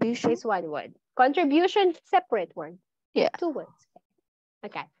 Superannuation Contribution is one word. Contribution, separate word. Yeah. 2 words.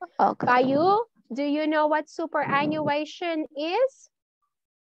 Okay. Okay. Bayu, do you know what superannuation is?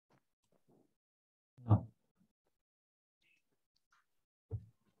 No.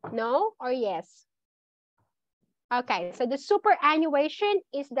 No or yes? Okay, so the superannuation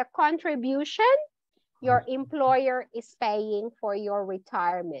is the contribution your employer is paying for your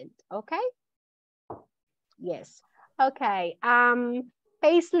retirement. Okay? Yes. Okay.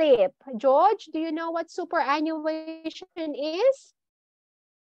 Payslip. George, do you know what superannuation is?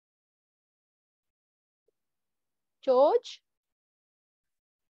 George?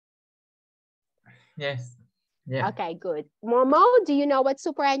 Yes. Yeah. Okay, good. Momo, do you know what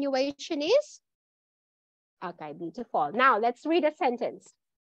superannuation is? Okay, beautiful. Now let's read a sentence.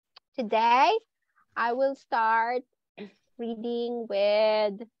 Today, I will start reading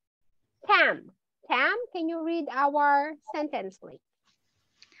with Tam. Tam, can you read our sentence, please?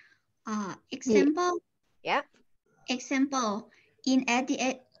 Example. Yeah. Example. In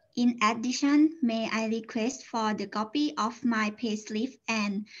addition, may I request for the copy of my payslip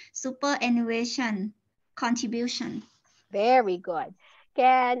and superannuation contribution? Very good.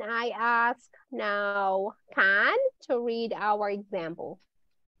 Can I ask now Khan to read our example?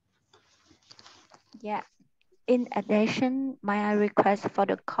 Yeah. In addition, may I request for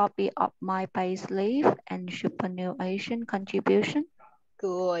the copy of my payslip and superannuation contribution?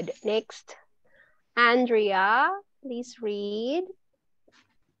 Good. Next, Andrea, please read.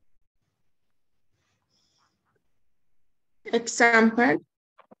 Example.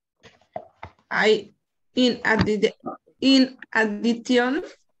 In addition.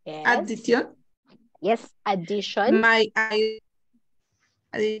 Yes. Addition. Yes, addition.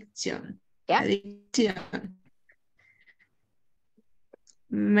 Addition. Yeah. Addition.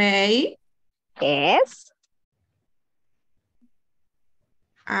 May. Yes.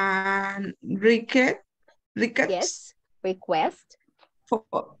 And request. Yes. Request.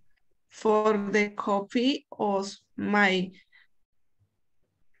 For the copy of my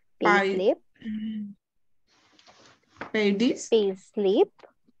payslip. Payslip.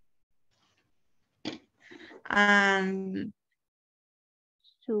 And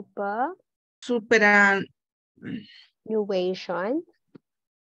superannuation.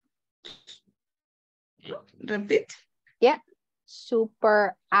 Repeat. Yeah.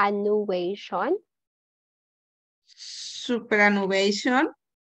 Superannuation. Superannuation.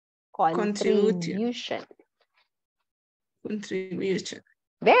 Contribution. Contribution.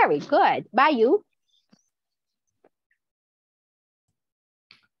 Very good. Bayu.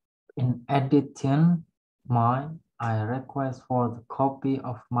 In addition, I request for the copy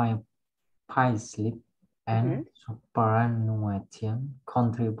of my payslip and superannuation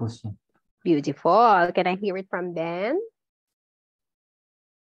contribution. Beautiful. Can I hear it from Ben?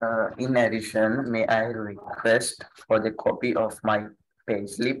 In addition, may I request for the copy of my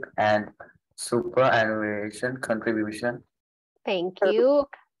payslip and superannuation contribution? Thank you.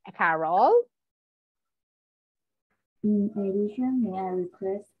 Carol? In addition, may I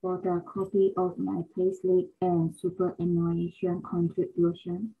request for the copy of my payslip and superannuation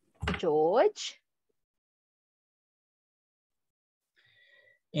contribution? George?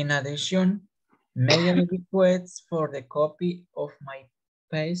 In addition, may I request for the copy of my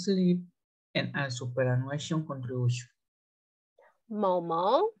payslip and a superannuation contribution?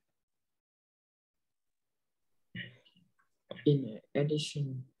 Momo? In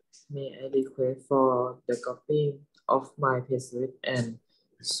addition, may I request for the copy of my payslip and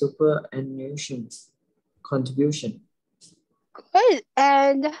superannuation contribution? Good.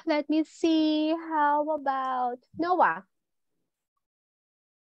 And let me see. How about Noah?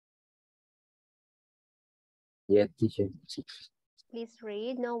 Yes, teacher. Please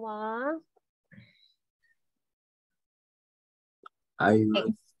read, Noah.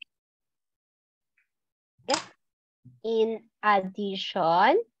 Yeah. In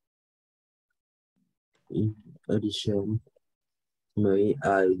addition, may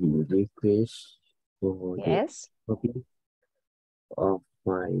I request for the copy of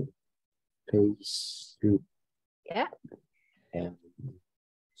my payslip and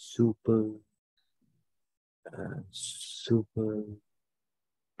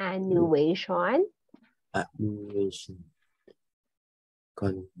superannuation contribution.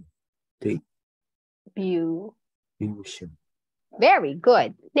 Very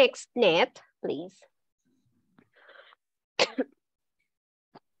good. Next, Net, please.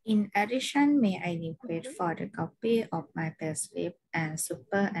 In addition, may I request for the copy of my payslip and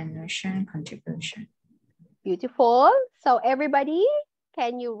superannuation contribution? Beautiful. So everybody,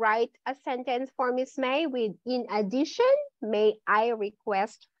 can you write a sentence for Miss May with in addition, may I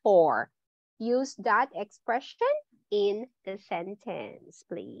request for? Use that expression in the sentence,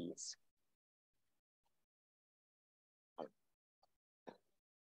 please.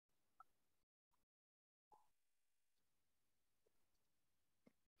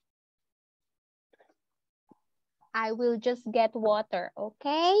 I will just get water,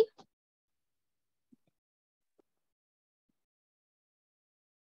 okay?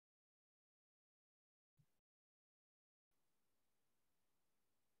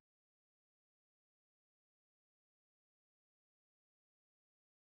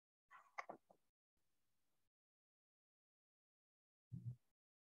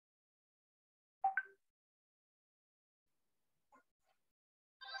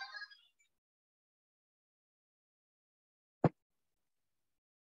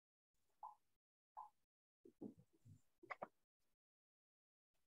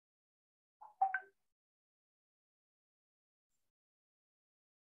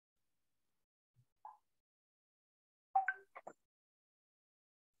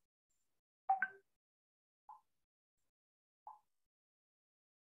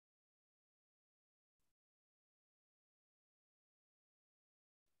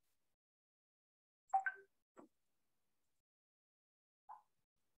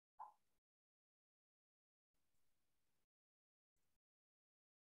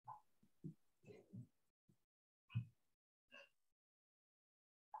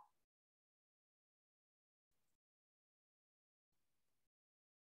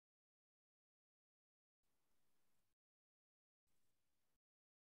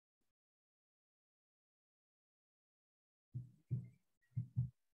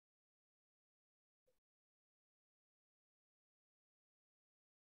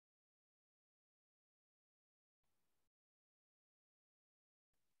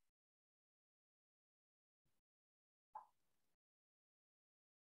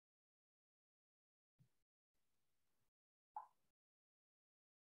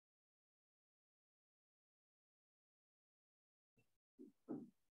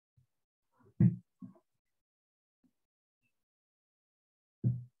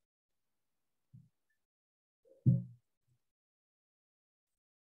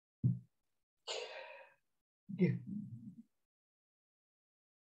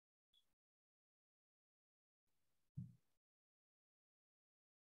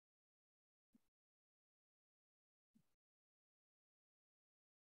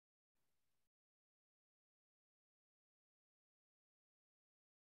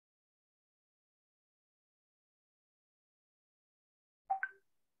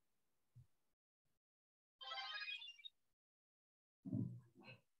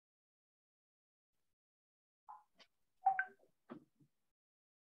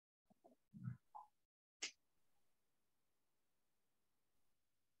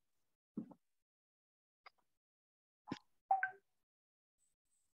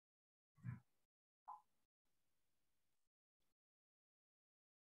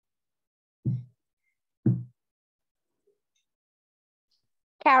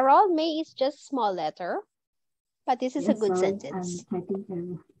 Carol, May is just small letter, but this is a good sentence.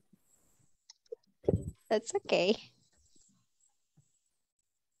 That's okay.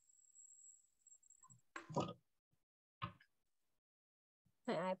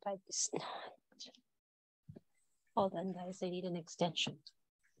 My iPad is not. Hold on, guys. I need an extension.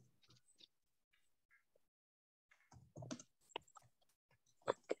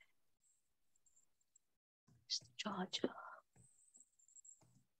 Okay. Where's the charger?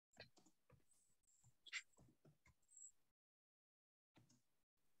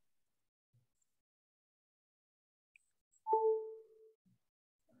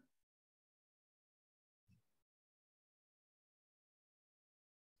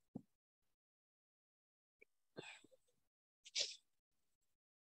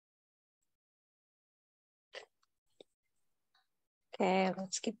 Okay,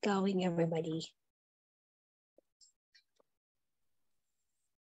 let's keep going, everybody.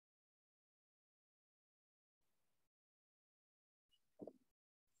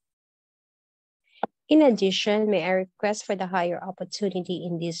 In addition, may I request for the higher opportunity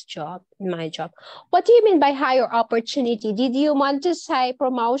in this job, in my job? What do you mean by higher opportunity? Did you want to say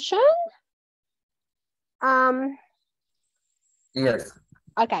promotion? Yes.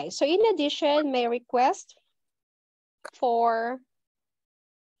 Okay, so in addition, may I request for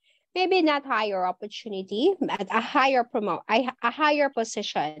Maybe not higher opportunity, but a higher a higher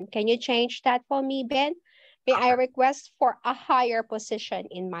position. Can you change that for me, Ben? May I request for a higher position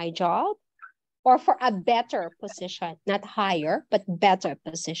in my job or for a better position? Not higher, but better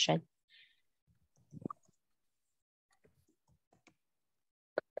position.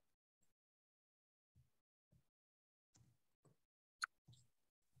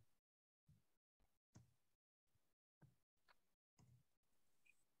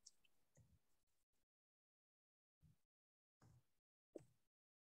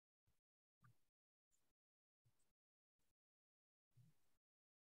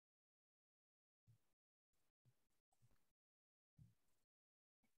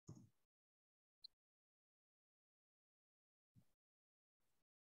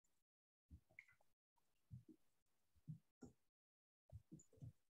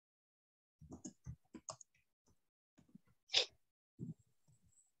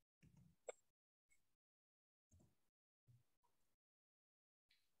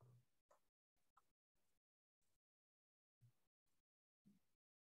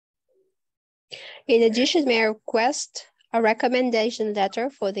 In addition, may I request a recommendation letter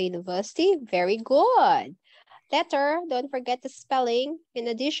for the university? Very good. Letter, don't forget the spelling. In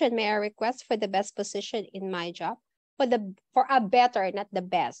addition, may I request for the best position in my job? For a better, not the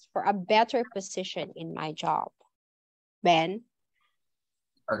best, for a better position in my job. Ben?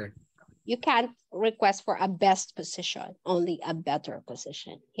 Okay. You can't request for a best position, only a better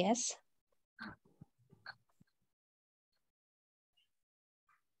position. Yes?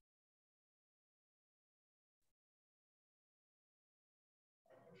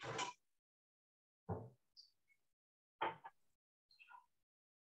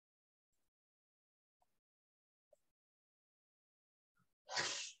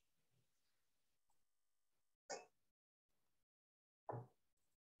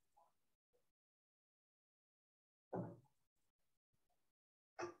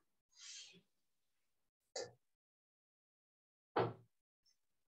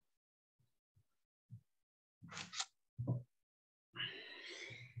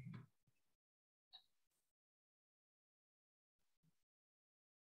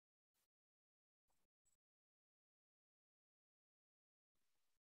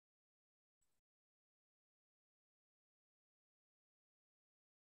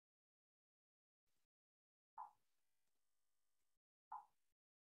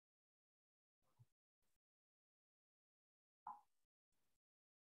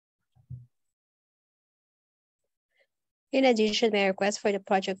 In addition, may I request for the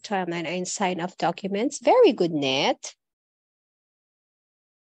project timeline and sign-off documents? Very good, Net.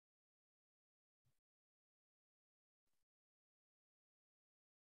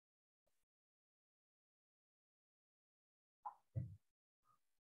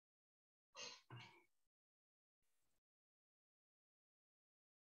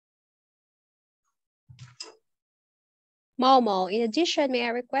 Momo, in addition, may I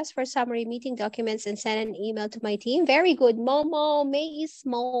request for summary meeting documents and send an email to my team? Very good, Momo. May is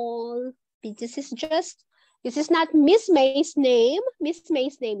small. This is not Miss May's name. Miss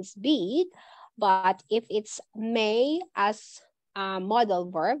May's name is big, but if it's May as a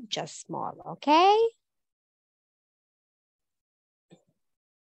model verb, just small, okay?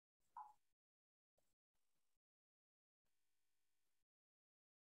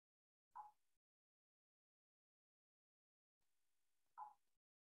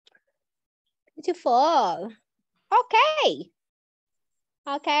 Beautiful. Okay.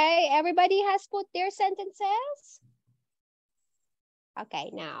 Okay, everybody has put their sentences? Okay,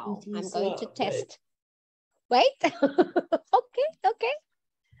 now I'm going to test. Wait. Okay.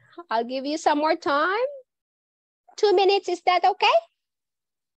 I'll give you some more time. 2 minutes, is that okay?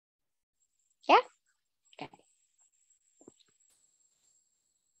 Yeah? Okay.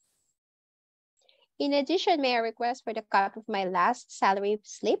 In addition, may I request for the copy of my last salary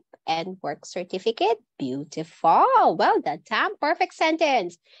slip and work certificate? Beautiful. Well done, Tam. Perfect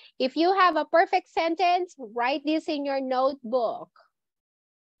sentence. If you have a perfect sentence, write this in your notebook.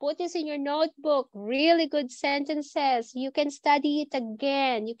 Put this in your notebook. Really good sentences. You can study it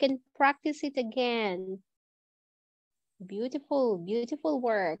again. You can practice it again. Beautiful, beautiful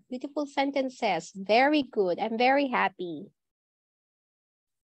work. Beautiful sentences. Very good. I'm very happy.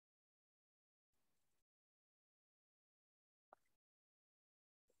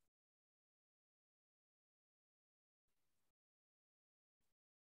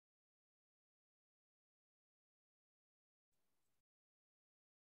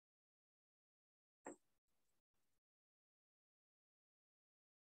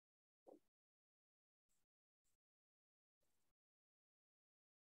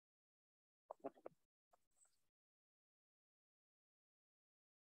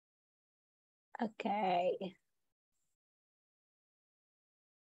 Okay.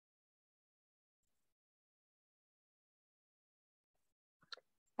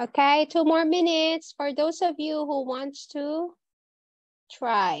 Okay, 2 more minutes for those of you who wants to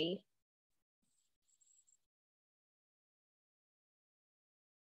try.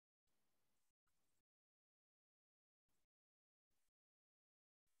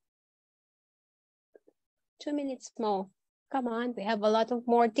 Two minutes more. Come on, we have a lot of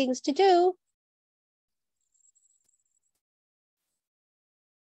more things to do.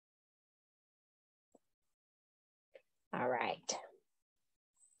 All right.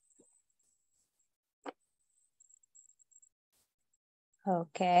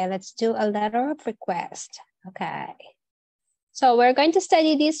 Okay, let's do a letter of request. Okay. So we're going to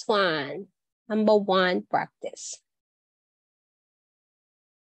study this one. Number 1, practice.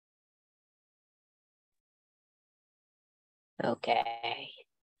 Okay.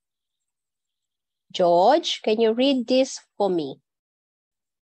 George, can you read this for me?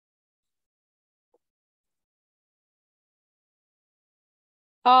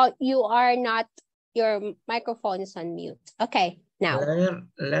 Oh, you are not, your microphone is on mute. Okay, now.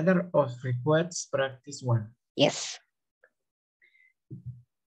 Letter of request, practice 1. Yes.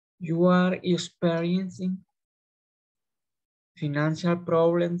 You are experiencing financial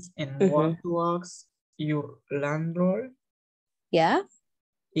problems and want to ask your landlord, yeah,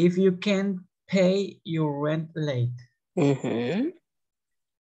 if you can pay your rent late.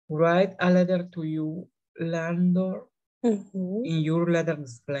 Write a letter to your landlord. In your letter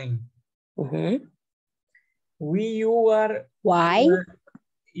explain. Why you are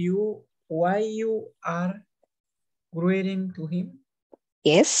writing to him?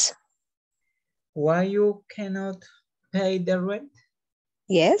 Yes. Why you cannot pay the rent?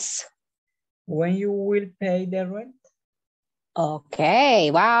 Yes. When you will pay the rent?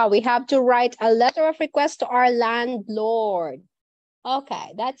 Okay, wow, we have to write a letter of request to our landlord.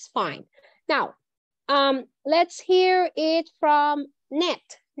 Okay, that's fine. Now, let's hear it from Net.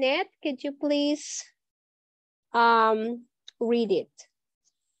 Net, could you please read it?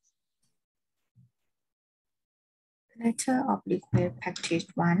 Letter of request, practice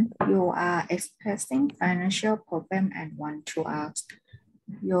 1. You are expressing financial problem and want to ask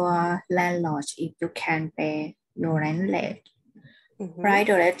your landlord if you can pay your rent late. Write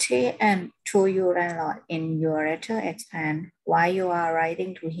directly and to your landlord. In your letter, explain why you are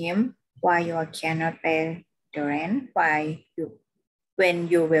writing to him, why you cannot pay the rent, when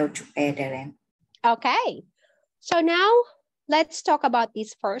you will to pay the rent. Okay, so now let's talk about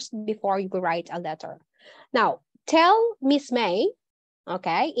this first before you write a letter. Now, tell Miss May,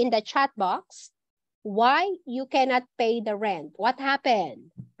 okay, in the chat box, why you cannot pay the rent. What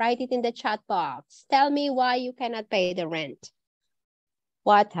happened? Write it in the chat box. Tell me why you cannot pay the rent.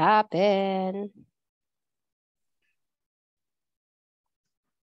 What happened?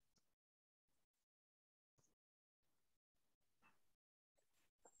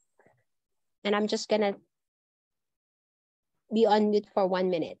 And I'm just gonna be on mute for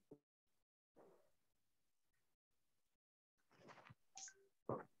 1 minute.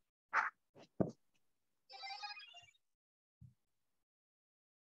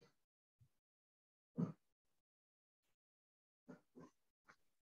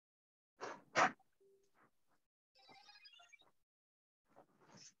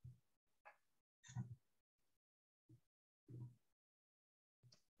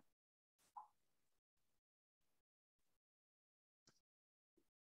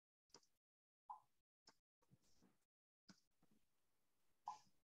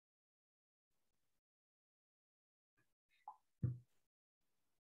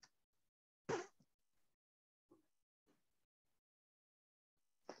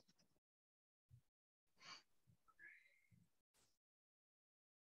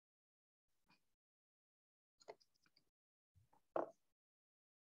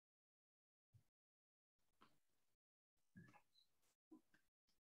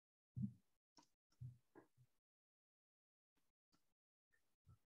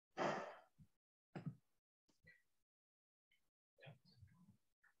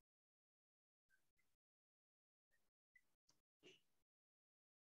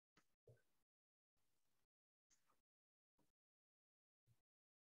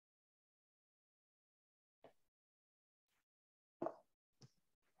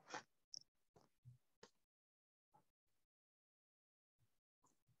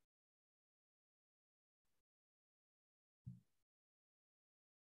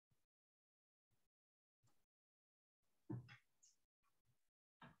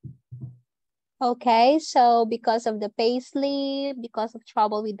 Okay, so because of the payslip, because of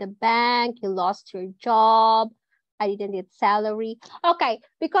trouble with the bank, you lost your job. I didn't get salary. Okay,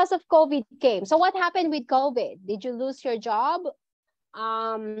 because of COVID came. So what happened with COVID? Did you lose your job?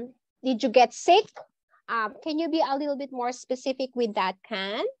 Did you get sick? Can you be a little bit more specific with that,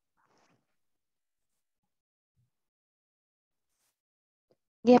 Can?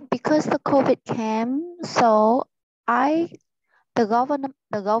 Yeah, because the COVID came, so the government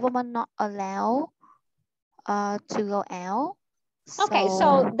not allow to go out. Okay,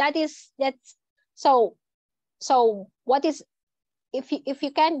 so so what is, if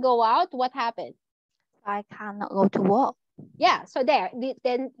you can't go out, what happened? I cannot go to work. Yeah, so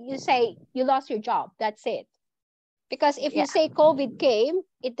then you say you lost your job. That's it. Because if you say COVID came,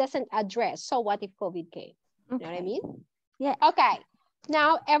 it doesn't address. So what if COVID came? You know what I mean? Yeah. Okay.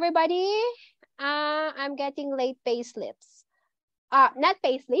 Now everybody, I'm getting late pay slips. Not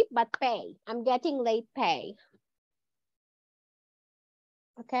pay slip, but pay. I'm getting late pay.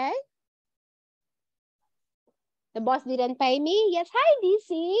 Okay. The boss didn't pay me. Yes. Hi,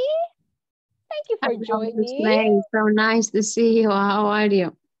 DC. Thank you for joining. So nice to see you. How are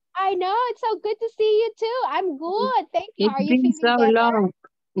you? I know. It's so good to see you too. I'm good. Thank you. It's Are you been feeling so better? long.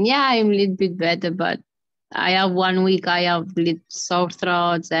 Yeah, I'm a little bit better, but I have 1 week. I have little sore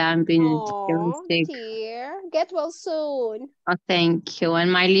throats. I've been feeling sick. Dear. Get well soon. Oh, thank you.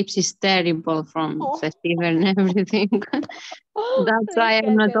 And my lips is terrible from festival and everything. That's why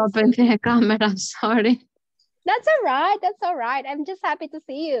I'm not open the camera. Sorry. That's all right. That's all right. I'm just happy to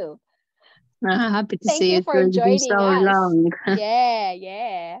see you. Happy to Thank see you you for too. It's been joining so us. long. Yeah,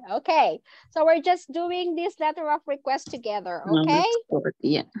 yeah. Okay. So we're just doing this letter of request together. Okay.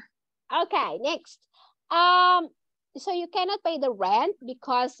 Yeah. Okay. Next. So you cannot pay the rent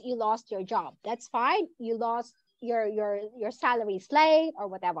because you lost your job. That's fine. You lost your salary is late or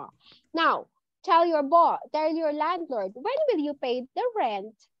whatever. Now tell your landlord, when will you pay the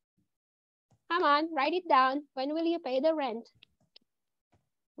rent? Come on, write it down. When will you pay the rent?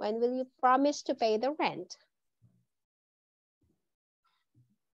 When will you promise to pay the rent?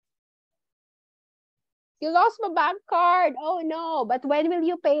 You lost my bank card. Oh no, but when will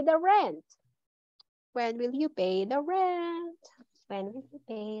you pay the rent? When will you pay the rent? When will you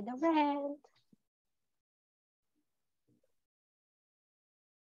pay the rent?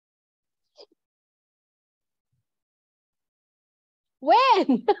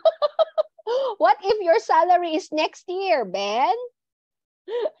 When? What if your salary is next year, Ben?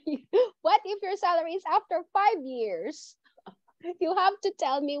 What if your salary is after 5 years? You have to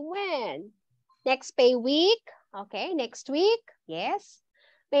tell me when. Next pay week. Okay, next week. Yes.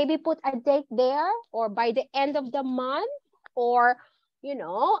 Maybe put a date there, or by the end of the month, or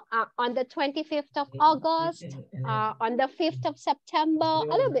on the 25th of August, on the 5th of September, a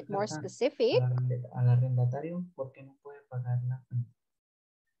little bit more specific.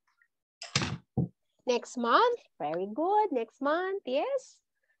 Next month, very good. Next month, yes.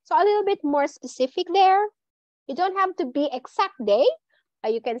 So a little bit more specific there. You don't have to be exact day.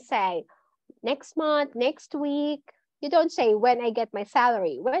 You can say next month, next week. You don't say when I get my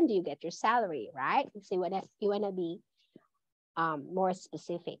salary. When do you get your salary, right? You see, you want to be more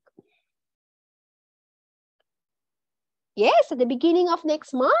specific. Yes, at the beginning of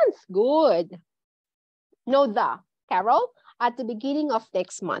next month. Good. No, Carol, at the beginning of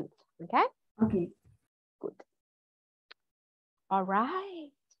next month. Okay? Okay. Good. All right.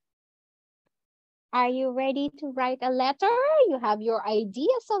 Are you ready to write a letter? You have your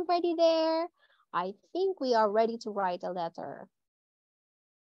ideas already there. I think we are ready to write a letter.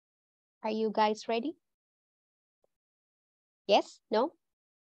 Are you guys ready? Yes? No?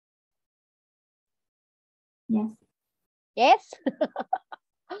 Yes. Yes?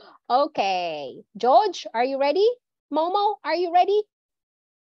 Okay. George, are you ready? Momo, are you ready?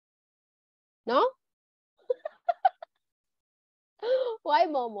 No? Why,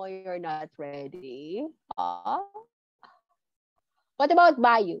 Momo, you're not ready? What about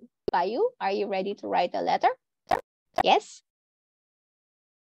Bayu? Bayu, are you ready to write a letter? Yes?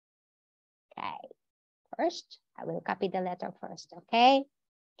 Okay. First, I will copy the letter first, okay?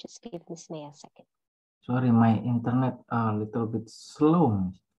 Just give Miss May a second. Sorry, my internet a little bit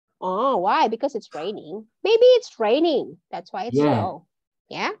slow. Oh, why? Because it's raining. Maybe it's raining. That's why it's slow.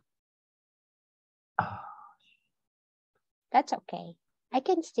 Yeah? That's okay. I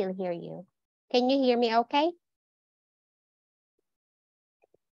can still hear you. Can you hear me okay?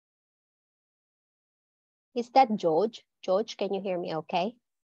 Is that George? George, can you hear me okay?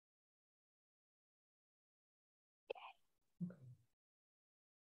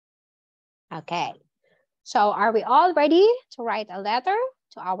 Okay. So are we all ready to write a letter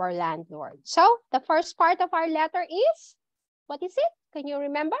to our landlord. So the first part of our letter is, what is it? Can you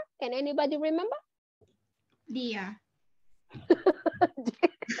remember? Can anybody remember? Dear.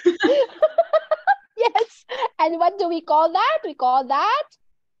 Yes. And what do we call that? We call that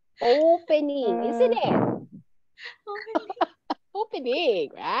opening, isn't it? Opening,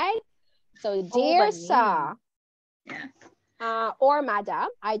 right? So dear sir, or madam,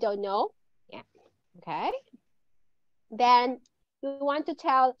 I don't know. Yeah. Okay. Then you want to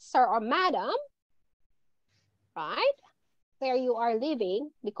tell sir or madam, right, where you are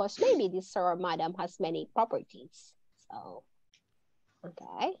living, because maybe this sir or madam has many properties. So,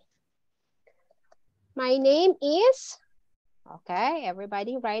 okay. My name is, okay,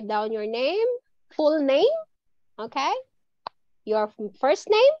 everybody write down your name, full name, okay? Your first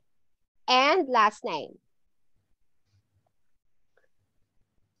name and last name.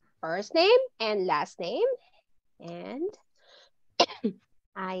 First name and last name. And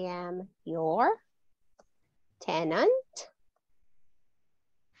I am your tenant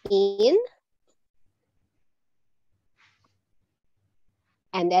in,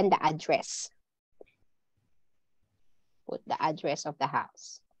 and then the address. Put the address of the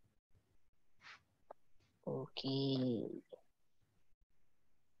house. Okay.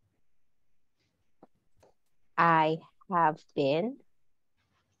 I have been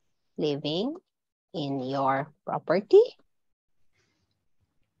living in your property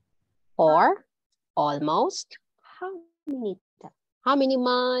for almost how many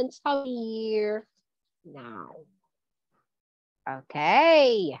months, how many years now?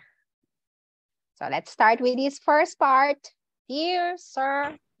 Okay. So let's start with this first part. Dear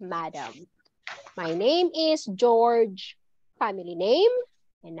sir, madam, my name is George, family name,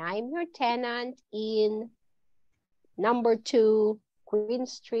 and I'm your tenant in number 2 Queen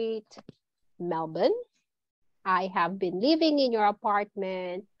Street, Melbourne. I have been living in your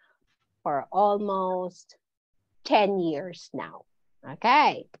apartment for almost 10 years now.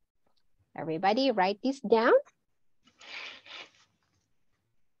 Okay. Everybody write this down.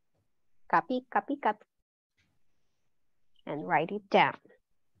 Copy, copy, copy. And write it down.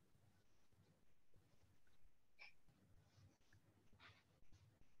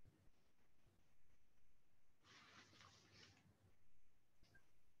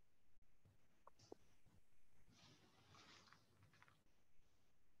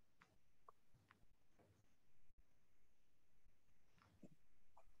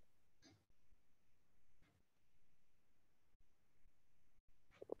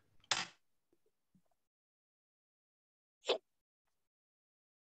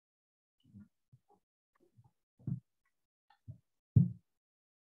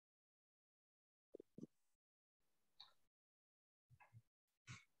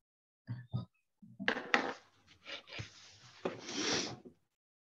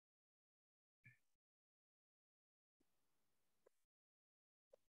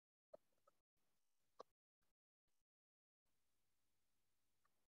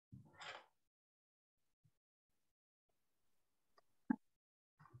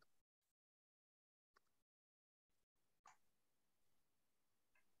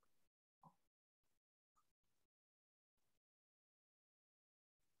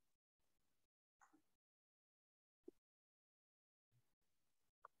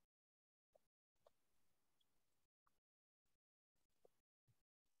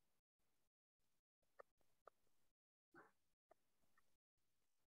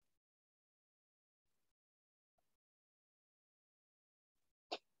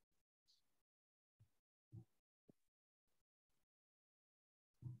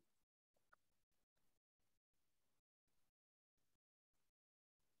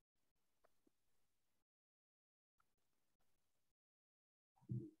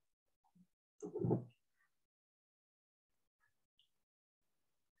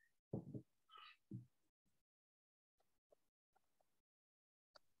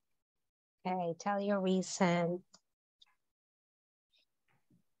 Okay, tell your reason.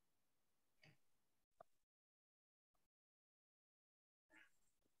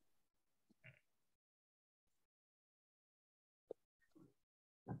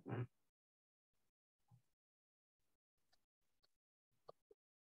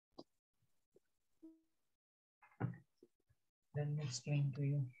 Let me explain to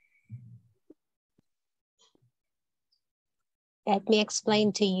you. Let me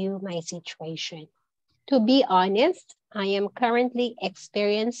explain to you my situation. To be honest, I am currently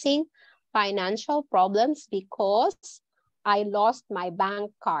experiencing financial problems because I lost my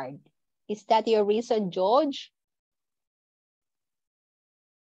bank card. Is that your reason, George?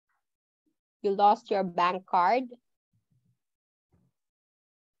 You lost your bank card?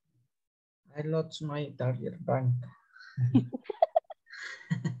 I lost my target rank.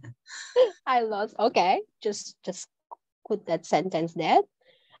 I lost. Okay, just put that sentence there.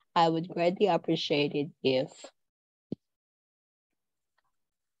 I would greatly appreciate it if.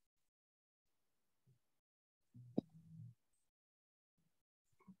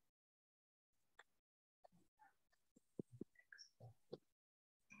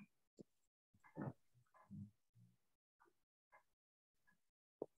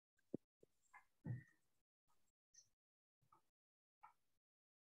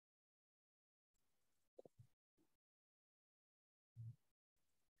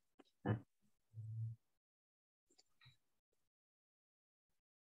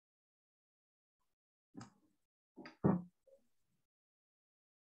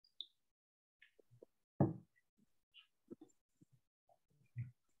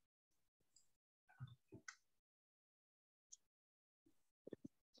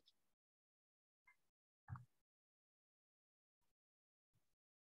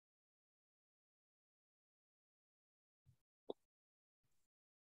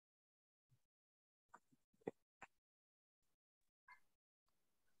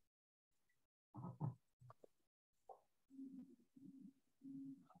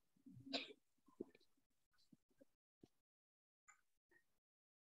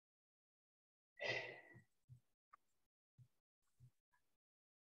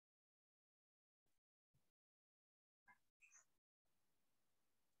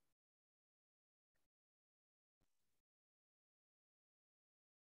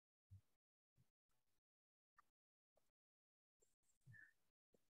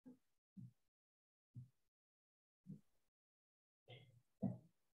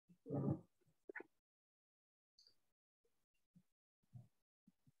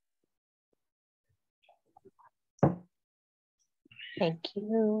 Thank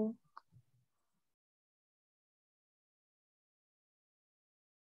you.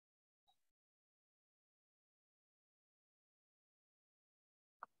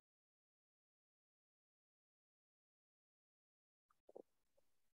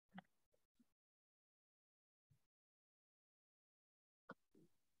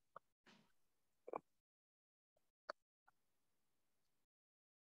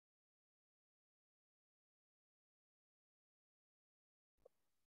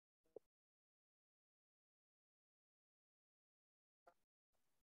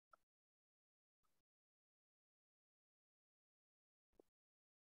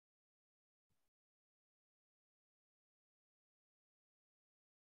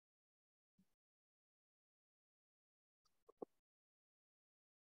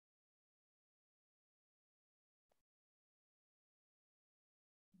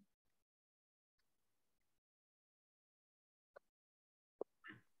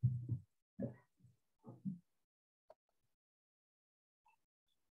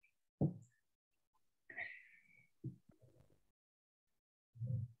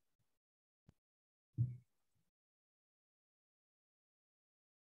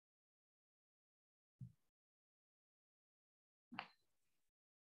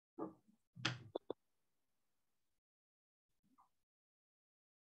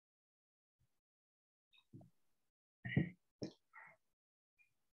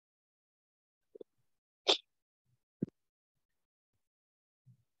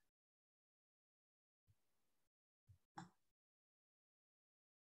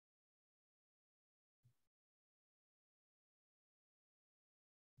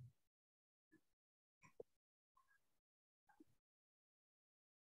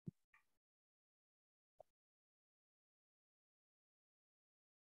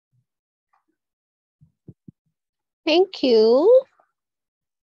 Thank you.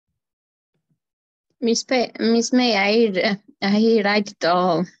 Miss May, I write it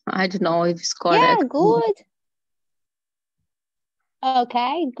all. I don't know if it's correct. Yeah, good.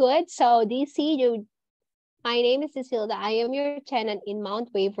 Okay, good. So DC, my name is Cecilda. I am your tenant in Mount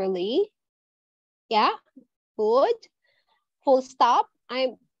Waverly. Yeah, good. Full stop.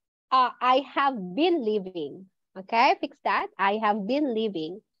 I have been living. Okay, fix that. I have been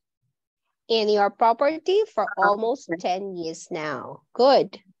living in your property for almost 10 years now.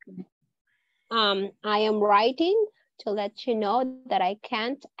 Good. I am writing to let you know that I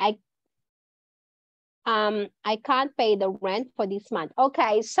can't pay the rent for this month.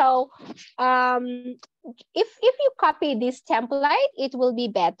 Okay, so if you copy this template, it will be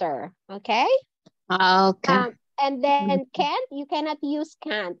better. Okay. Okay. And then can't, you cannot use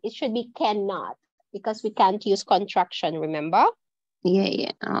can't. It should be cannot because we can't use contraction. Remember?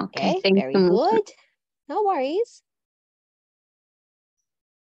 Yeah. Okay. Okay. Very good. No worries.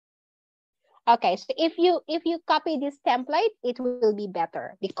 Okay, so if you copy this template, it will be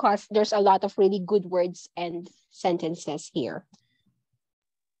better because there's a lot of really good words and sentences here.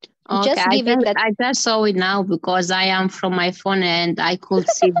 Okay, Just give it that. I just saw it now because I am from my phone and I could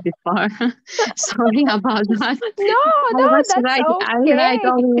see it before. Sorry about that. No, that's I was right okay.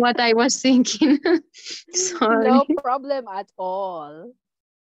 only what I was thinking. Sorry. No problem at all.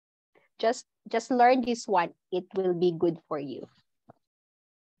 Just learn this one. It will be good for you.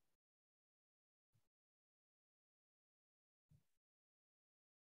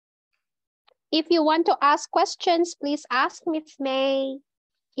 If you want to ask questions, please ask Miss May.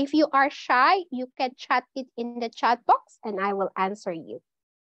 If you are shy, you can chat it in the chat box and I will answer you.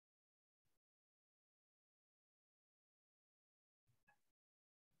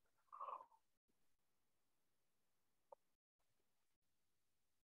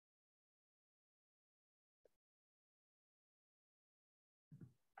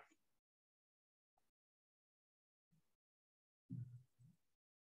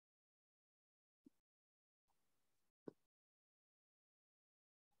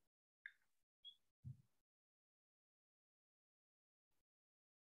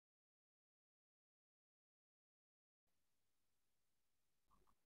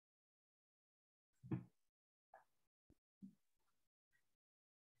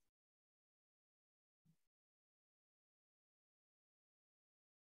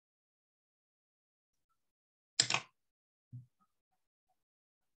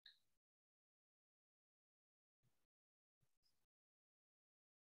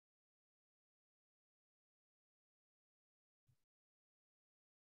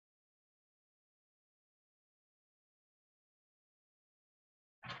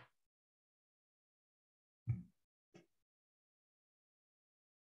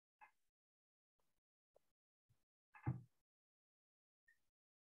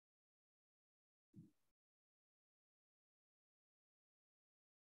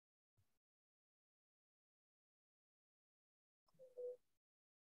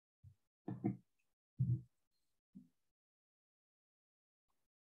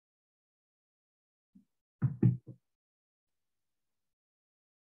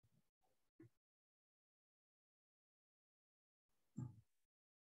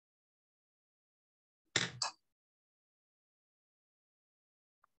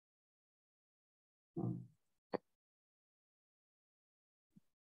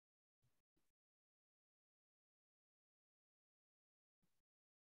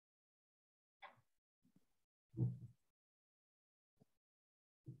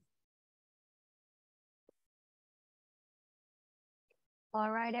 All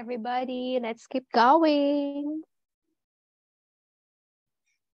right, everybody, let's keep going.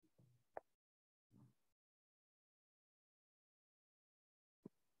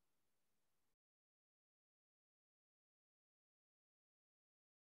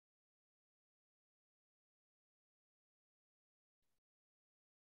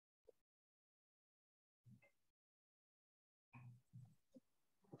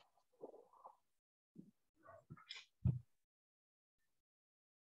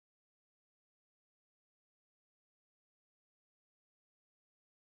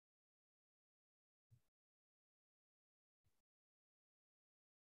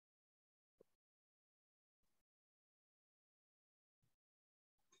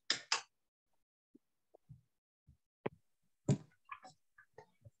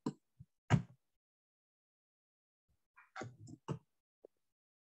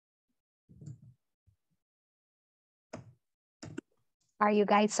 Are you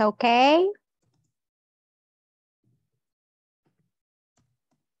guys okay?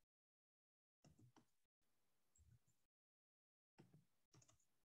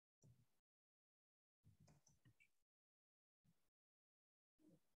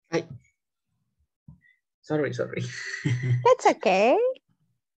 Hi. Sorry. That's okay.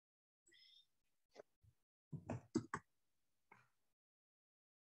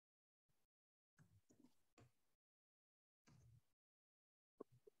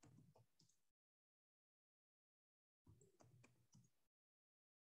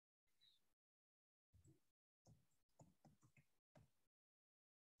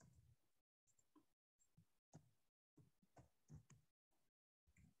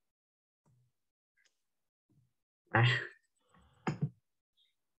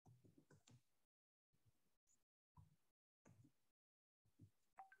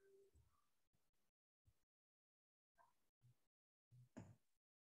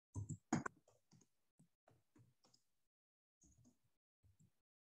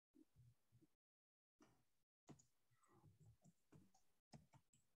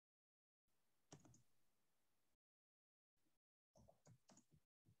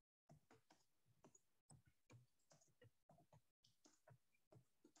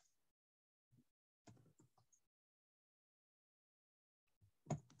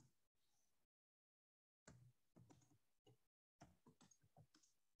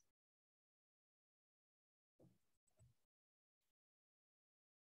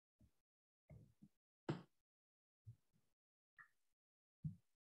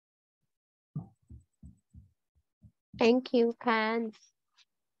 Thank you, Can.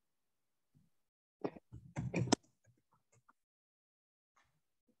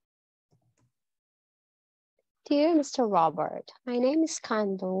 Dear Mr. Robert, my name is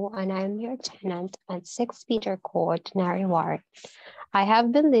Kando and I am your tenant at 6 Peter Court, Nariwari. I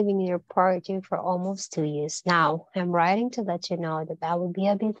have been living in your property for almost 2 years now. I'm writing to let you know that I will be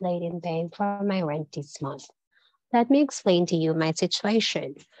a bit late in paying for my rent this month. Let me explain to you my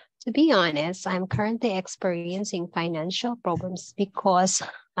situation. To be honest, I'm currently experiencing financial problems because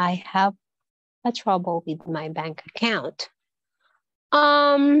I have a trouble with my bank account.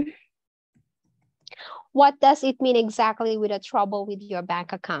 What does it mean exactly with a trouble with your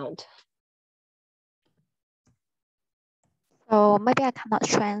bank account? So maybe I cannot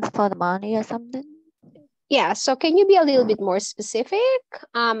transfer the money or something. Yeah, so can you be a little bit more specific?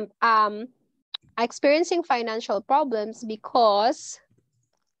 Experiencing financial problems because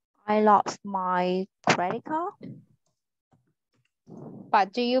I lost my credit card.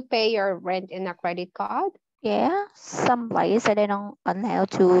 But do you pay your rent in a credit card? Yeah, some places they don't allow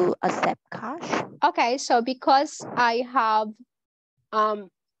to accept cash. Okay, so because I have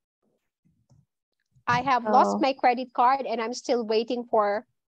lost my credit card and I'm still waiting for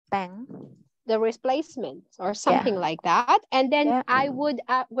bank the replacement or something like that. And then I would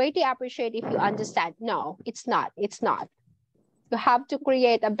greatly appreciate if you understand. No, it's not. It's not. You have to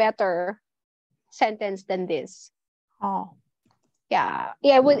create a better sentence than this. Oh. Yeah,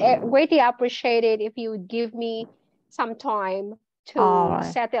 I would greatly appreciate it if you would give me some time to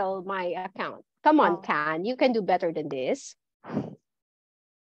settle my account. Come on, Can, you can do better than this.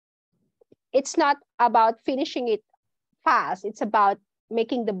 It's not about finishing it fast. It's about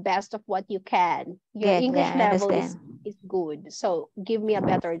making the best of what you can. Your English level is good. So give me a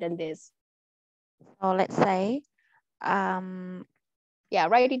better than this. So let's say, yeah,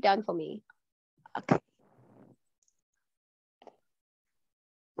 write it down for me. Okay.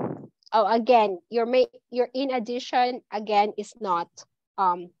 Oh, again, your in addition again is not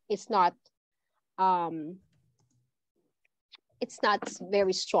it's not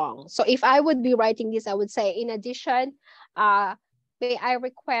very strong. So if I would be writing this, I would say, in addition, may I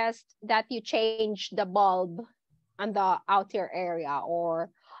request that you change the bulb on the outer area,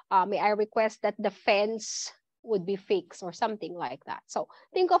 or may I request that the fence would be fixed or something like that. So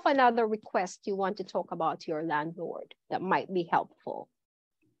think of another request you want to talk about to your landlord that might be helpful.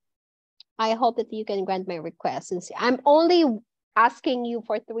 I hope that you can grant my request, since I'm only asking you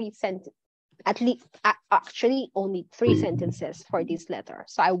for 3 sentences. At least, actually, only 3 sentences for this letter.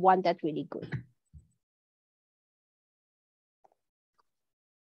 So I want that really good.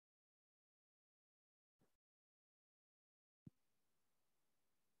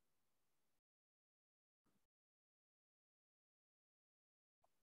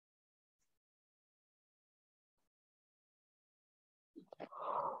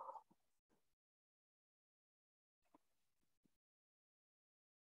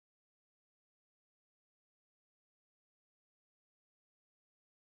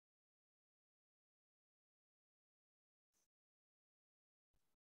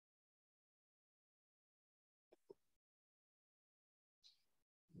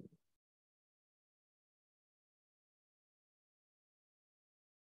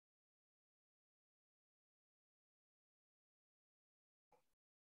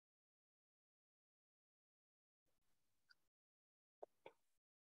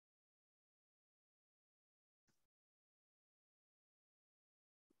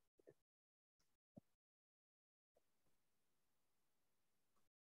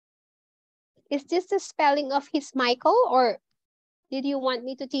 Is this the spelling of his Michael, or did you want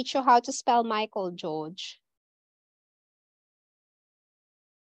me to teach you how to spell Michael, George?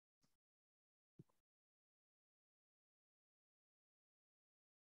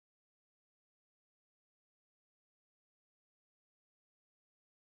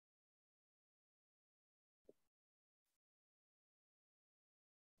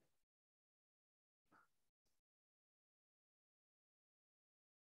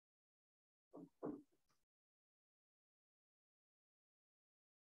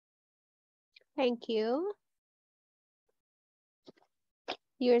 Thank you.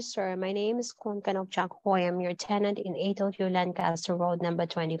 Dear sir, my name is Kunkan of Chakhoy. I'm your tenant in 802 Lancaster Road, number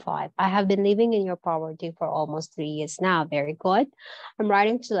 25. I have been living in your property for almost 3 years now. Very good. I'm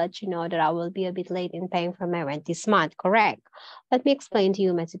writing to let you know that I will be a bit late in paying for my rent this month. Correct. Let me explain to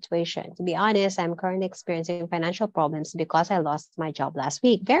you my situation. To be honest, I'm currently experiencing financial problems because I lost my job last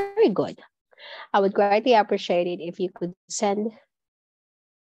week. Very good. I would greatly appreciate it if you could send...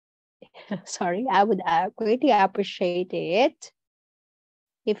 Sorry, I would greatly appreciate it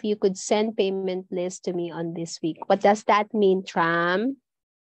if you could send payment list to me on this week. What does that mean, Tram?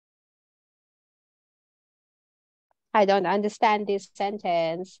 I don't understand this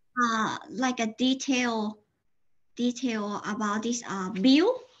sentence. Like a detail about this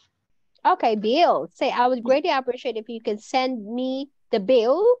bill. Okay, bill. Say, I would greatly appreciate if you can send me the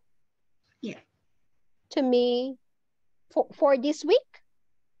bill. Yeah. To me for this week.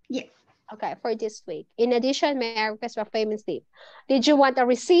 Yeah. Okay, for this week. In addition, may I request for payment slip? Did you want a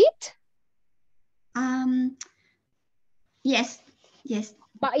receipt? Yes. Yes.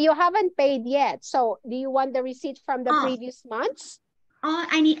 But you haven't paid yet. So do you want the receipt from the previous months? Oh,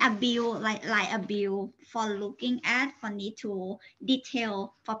 I need a bill, like a bill for looking at, for need to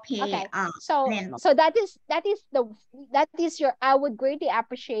detail for pay. Okay. So that is your, I would greatly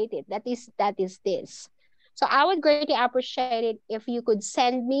appreciate it. That is this. So I would greatly appreciate it if you could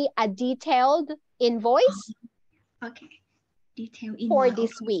send me a detailed invoice. Okay. Detailed invoice for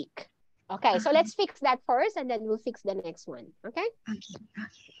this week. Okay, so let's fix that first and then we'll fix the next one. Okay? Okay.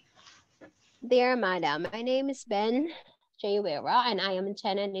 Dear Madam, my name is Ben Jaywera and I am a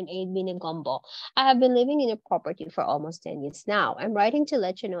tenant in 8 Binigombo. I have been living in a property for almost 10 years now. I'm writing to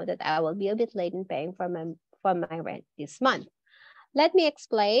let you know that I will be a bit late in paying for my rent this month. Let me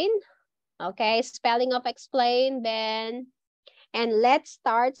explain. Okay, spelling of explain, Ben. And let's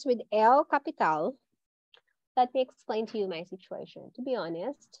start with L capital. Let me explain to you my situation. To be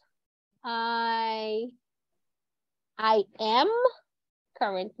honest, I am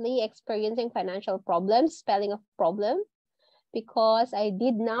currently experiencing financial problems, spelling of problem, because I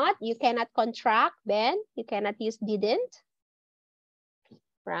did not, you cannot contract, Ben, you cannot use didn't,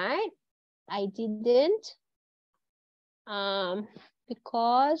 right? I didn't,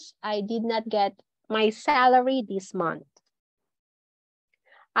 because I did not get my salary this month.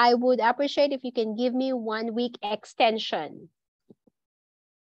 I would appreciate if you can give me 1 week extension.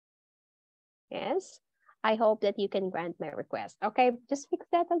 Yes, I hope that you can grant my request. Okay, just fix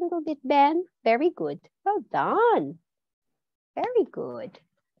that a little bit, Ben. Very good. Well done. Very good.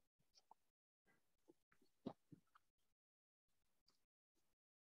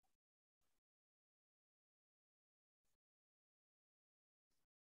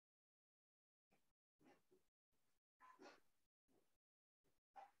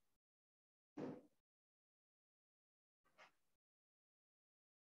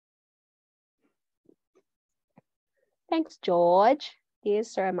 Thanks, George. Dear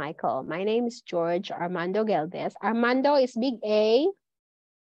Sir Michael, my name is George Armando Galvez. Armando is big A,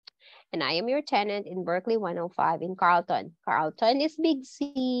 and I am your tenant in Berkeley 105 in Carlton. Carlton is big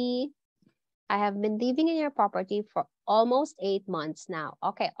C. I have been living in your property for almost 8 months now.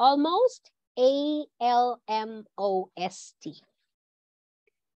 Okay, almost, ALMOST.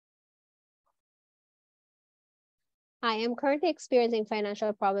 I am currently experiencing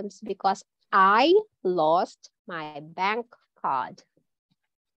financial problems because I lost my bank card.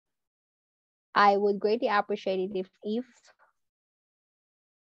 I would greatly appreciate it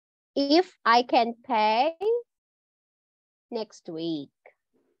if I can pay next week.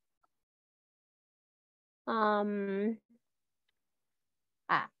 In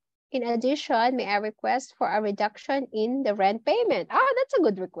addition, may I request for a reduction in the rent payment? That's a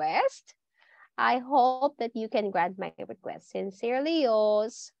good request. I hope that you can grant my request. Sincerely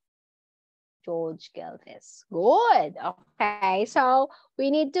yours, George Galvez. Good. Okay, so we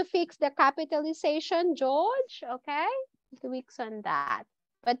need to fix the capitalization, George. Okay, tweaks on that.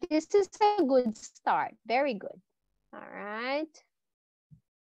 But this is a good start. Very good. All right.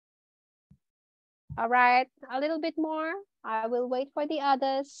 All right, a little bit more. I will wait for the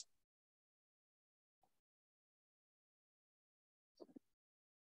others.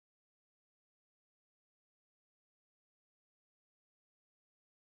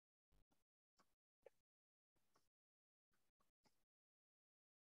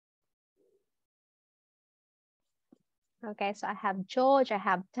 Okay, so I have George, I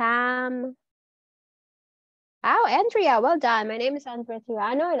have Tam. Oh, Andrea, well done. My name is Andrea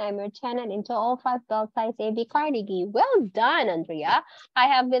Tirano and I'm your tenant in 205 Belsize AB Carnegie. Well done, Andrea. I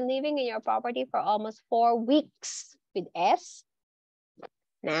have been living in your property for almost 4 weeks with S.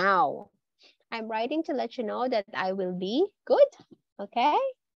 Now, I'm writing to let you know that I will be good. Okay,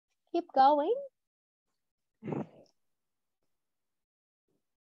 keep going.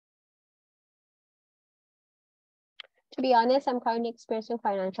 To be honest, I'm currently experiencing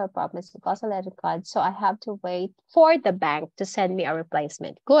financial problems because of letter card, so I have to wait for the bank to send me a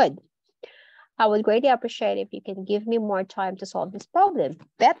replacement. Good. I would greatly appreciate if you can give me more time to solve this problem.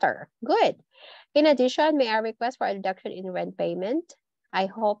 Better. Good. In addition, may I request for a reduction in rent payment? I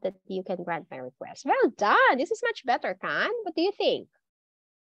hope that you can grant my request. Well done. This is much better, Khan. What do you think?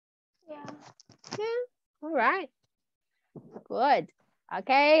 Yeah. Yeah. All right. Good.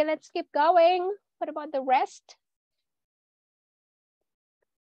 Okay, let's keep going. What about the rest?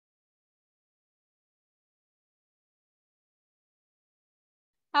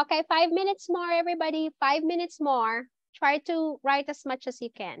 Okay, 5 minutes more, everybody. 5 minutes more. Try to write as much as you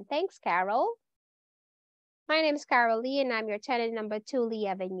can. Thanks, Carol. My name is Carol Lee, and I'm your tenant number 2 Lee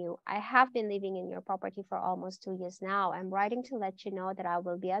Avenue. I have been living in your property for almost 2 years now. I'm writing to let you know that I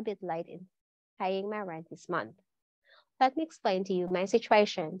will be a bit late in paying my rent this month. Let me explain to you my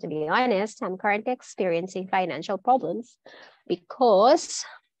situation. To be honest, I'm currently experiencing financial problems because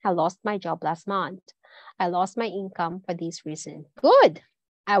I lost my job last month. I lost my income for this reason. Good.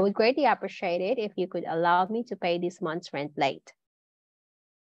 I would greatly appreciate it if you could allow me to pay this month's rent late.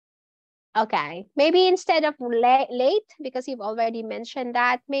 Okay, maybe instead of late, because you've already mentioned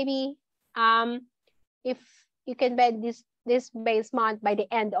that, maybe if you can pay this base month by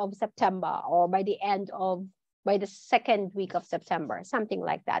the end of September or by the second week of September, something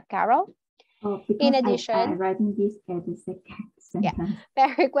like that, Carol. Oh, because in addition, I'm writing this at the second sentence. Yeah,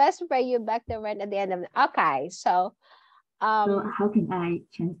 the request to pay you back the rent at the end of okay. So how can I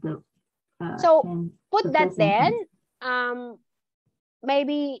change the put that then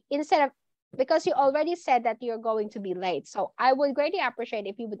maybe instead of, because you already said that you're going to be late, so I would greatly appreciate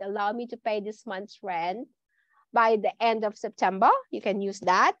if you would allow me to pay this month's rent by the end of September. You can use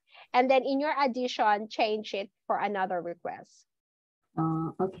that, and then in your addition change it for another request.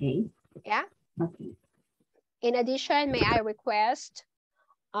 Okay. Yeah. Okay. In addition, may I request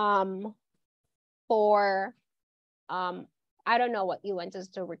for I don't know what you want us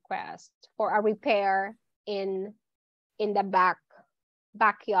to request, for a repair in the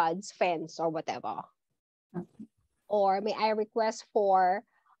backyard's fence or whatever. Okay. Or may I request for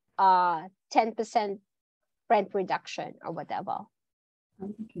 10% rent reduction or whatever.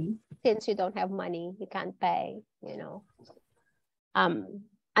 Okay. Since you don't have money, you can't pay, you know.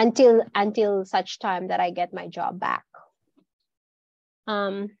 Until such time that I get my job back.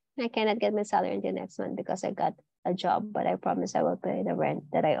 I cannot get my salary until next month because I got a job, but I promise I will pay the rent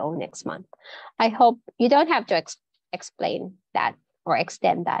that I owe next month. I hope you don't have to explain that or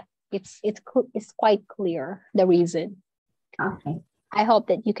extend that. It's quite clear, the reason. Okay. I hope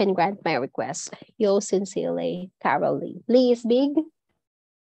that you can grant my request. Yours sincerely, Carol Lee. Lee is big.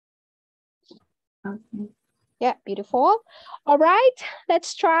 Okay. Yeah, beautiful. All right,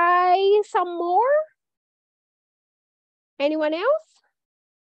 let's try some more. Anyone else?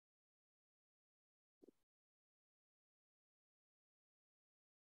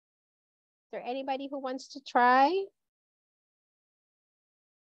 Is there anybody who wants to try?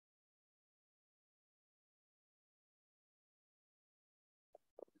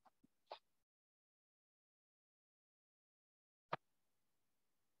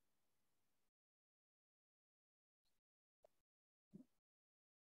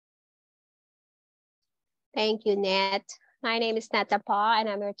 Thank you, Nat. My name is Natapa, and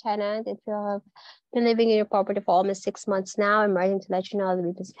I'm your tenant. If you have been living in your property for almost 6 months now, I'm writing to let you know that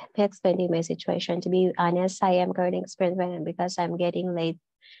because I'm explaining my situation. To be honest, I am currently experiencing because I'm getting late.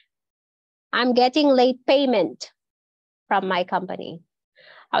 I'm getting late payment from my company.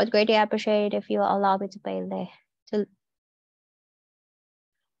 I would greatly appreciate if you allow me to pay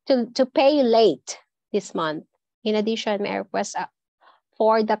to pay late this month. In addition, may I request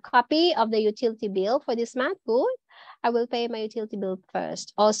for the copy of the utility bill for this month? Good. I will pay my utility bill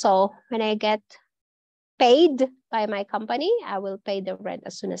first. Also, when I get paid by my company, I will pay the rent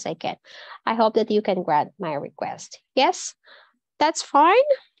as soon as I can. I hope that you can grant my request. Yes, that's fine.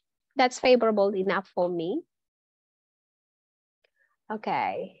 That's favorable enough for me.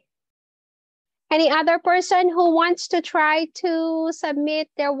 Okay. Any other person who wants to try to submit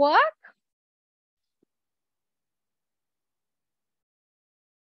their work?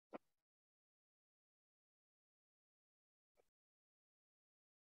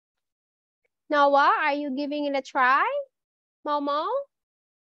 Noah, are you giving it a try? Momo?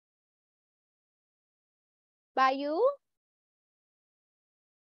 Bayu?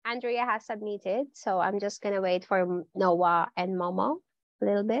 Andrea has submitted, so I'm just gonna wait for Noah and Momo a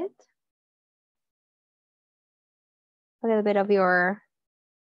little bit. A little bit of your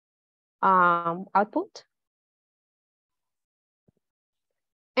output.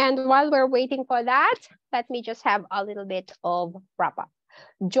 And while we're waiting for that, let me just have a little bit of wrap up.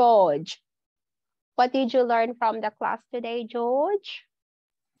 George, what did you learn from the class today, George?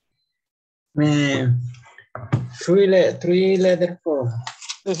 Three letter form.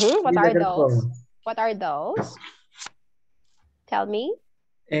 What are those? What are those? Tell me.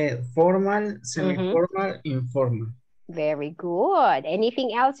 Formal, semi-formal, informal. Very good.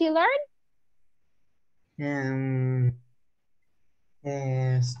 Anything else you learned?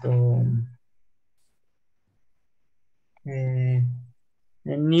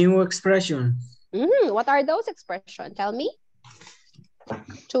 A new expression. What are those expressions? Tell me.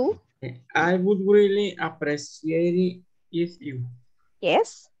 2. I would really appreciate it if you.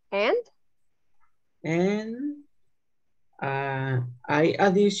 Yes, and? And I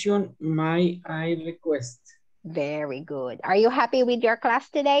addition my I request. Very good. Are you happy with your class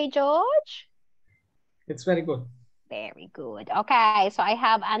today, George? It's very good. Very good. Okay, so I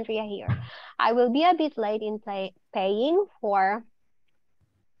have Andrea here. I will be a bit late in paying for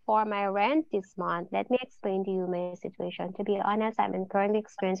my rent this month. Let me explain to you my situation. To be honest, I'm currently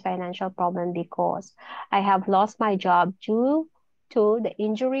experiencing financial problem because I have lost my job due to the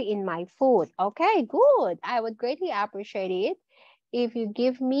injury in my foot. Okay, good. I would greatly appreciate it if you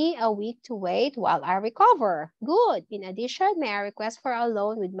give me a week to wait while I recover. Good. In addition, may I request for a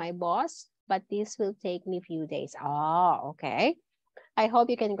loan with my boss? But this will take me a few days. Oh, okay. I hope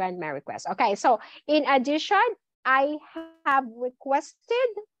you can grant my request. Okay, so in addition, I have requested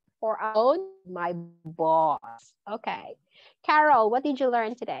for a loan with my boss. Okay. Carol, what did you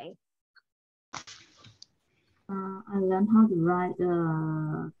learn today? I learned how to write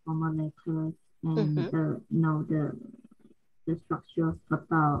the formal letters and the structures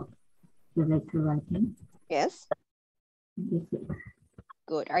about the letter writing. Yes.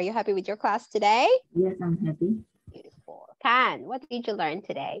 Good. Are you happy with your class today? Yes, I'm happy. Beautiful. Can, what did you learn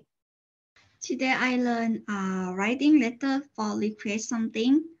today? Today I learned writing letter for request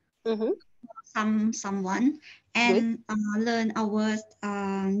something, someone, and learn a word,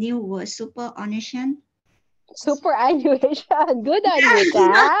 new word, superannuation. Superannuation. Good on you,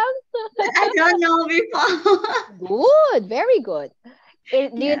 Tam. I don't know before. Good. Very good.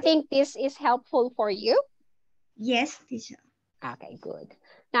 Do you think this is helpful for you? Yes, teacher. Okay, good.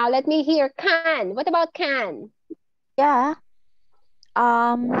 Now let me hear Can. What about Can? Yeah.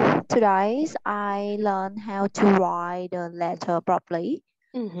 Today I learned how to write the letter properly.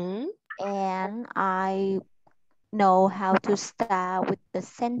 And I know how to start with the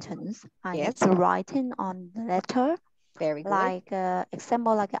sentence I need to write in on the letter. Very good. Like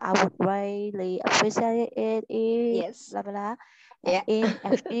example, like I would really appreciate it if blah blah blah. And in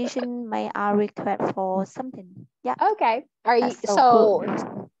addition, may I request for something? Yeah. Okay. Are you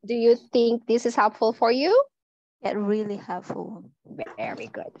do you think this is helpful for you? Yeah, really helpful. Very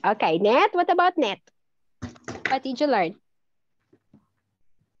good. Okay, Net, what about Net? What did you learn?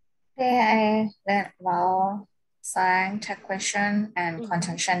 I learned about slang, tag question, and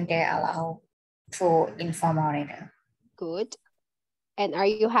conjunction they allow through informal letter. Good. And are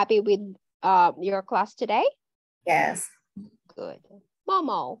you happy with your class today? Yes. Good.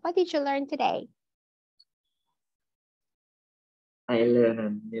 Momo, what did you learn today? I learned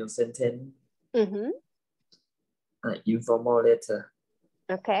a new sentence. Informal letter.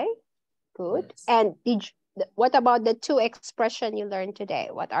 Okay, good. Yes. And what about the 2 expressions you learned today?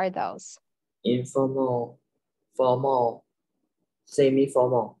 What are those? Informal, formal,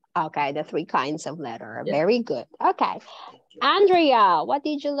 semi-formal. Okay, the 3 kinds of letter. Yeah. Very good. Okay. Andrea, what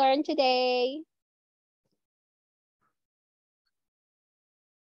did you learn today?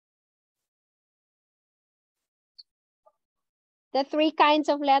 The 3 kinds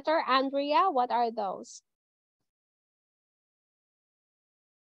of letter, Andrea, what are those?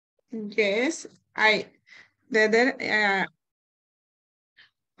 Yes,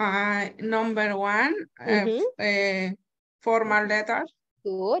 number 1, formal letter.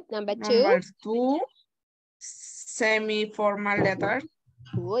 Good. Number 2? Number 2, semi-formal letter.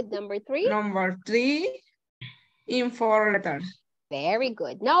 Good. Number 3? Number 3, informal letter. Very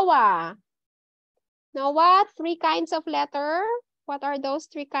good. Noah, 3 kinds of letter. What are those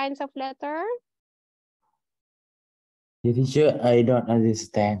 3 kinds of letter? Teacher, I don't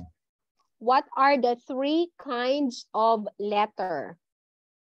understand. What are the 3 kinds of letter?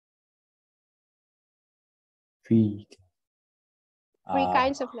 3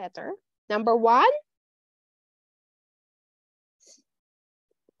 kinds of letter. Number 1?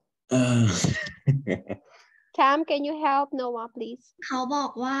 Tam, can you help Noah, please? เขาบอ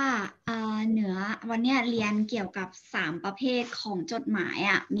กว่าเหนือวันนี้เรียนเกี่ยวกับ3ประเภทของจดหมาย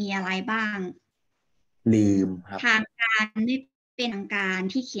มีอะไรบ้างลืมครับทางการไม่เป็นทางการ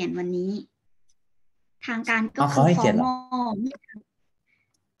ที่เขียนวันนี้ทางการก็คือ formal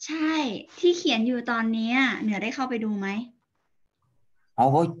ใช่ที่เขียนอยู่ตอนนี้เหนือได้เข้าไปดูไหม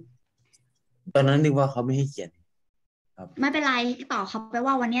ตอนนั้นนึกว่าเขาไม่ให้เขียนครับไม่เป็นไรต่อเขาไป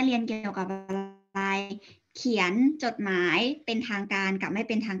ว่าวันนี้เรียนเกี่ยวกับอะไรเขียนจดหมายเป็นทางการกับไม่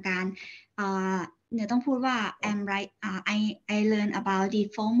เป็นทางการ เหนือต้องพูดว่า I learn about the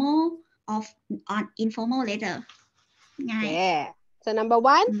formal of on informal letter ง่าย Yeah. So number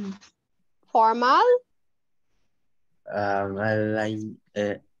 1, formal.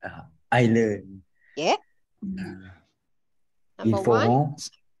 I learn. Yeah. Number Informal. 1.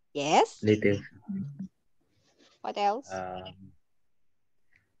 Yes. Letter. What else?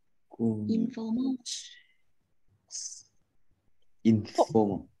 informal.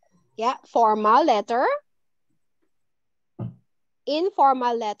 Informal. Yeah, formal letter,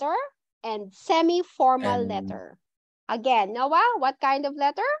 informal letter, and semi-formal letter. Again, Noah, what kind of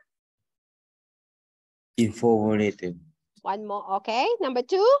letter? Informal letter. One more, okay. Number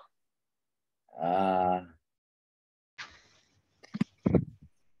 2?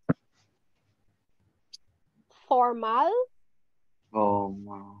 Formal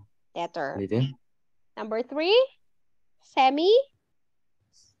letter. Number 3? Semi-formal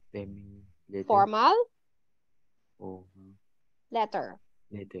letter.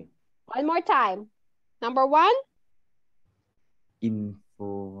 One more time. Number 1?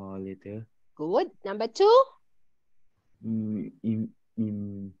 Informal letter. Good. Number 2?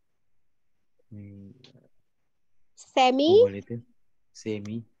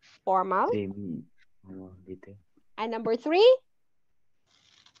 Semi-formal letter. And number 3?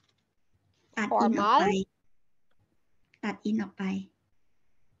 ตัดอินออกไป ตัดอินออกไป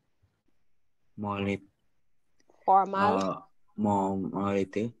Formal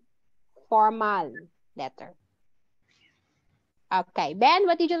letter. Formal letter. Okay, Ben,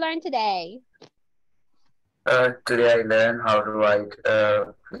 what did you learn today? Today I learned how to write a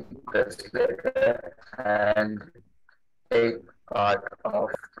request letter and 8 parts of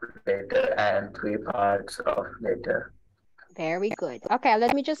letter and 3 parts of letter. Very good. Okay,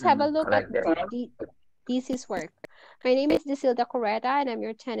 let me just have a look at DC's work. My name is Dicilda Correta, and I'm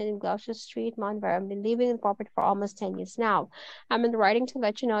your tenant in Gloucester Street, Mount Vera. I've been living in corporate for almost 10 years now. I'm in writing to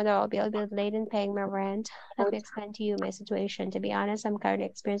let you know that I'll be a bit late in paying my rent. Let me explain to you my situation. To be honest, I'm currently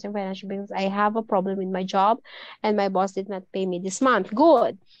experiencing financial because I have a problem with my job, and my boss did not pay me this month.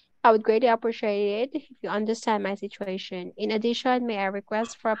 Good. I would greatly appreciate it if you understand my situation. In addition, may I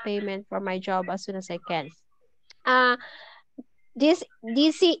request for a payment for my job as soon as I can. This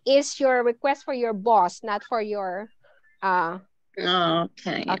DC is your request for your boss, not for your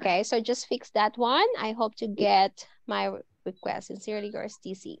okay, so just fix that one. I hope to get my request. Sincerely yours,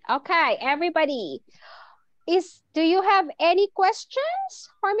 DC. Okay, everybody. Do you have any questions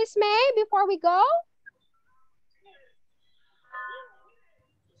for Miss May before we go?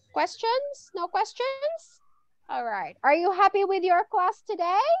 Questions? No questions? All right. Are you happy with your class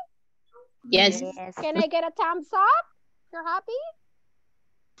today? Yes. Can I get a thumbs up? You're happy?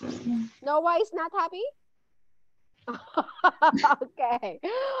 Noah is not happy? Okay.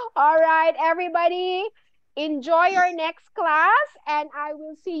 All right, everybody. Enjoy your next class, and I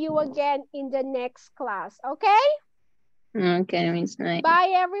will see you again in the next class. Okay? Okay, Miss May.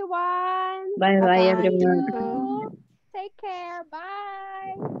 Bye, everyone. Bye, everyone. Take care. Bye.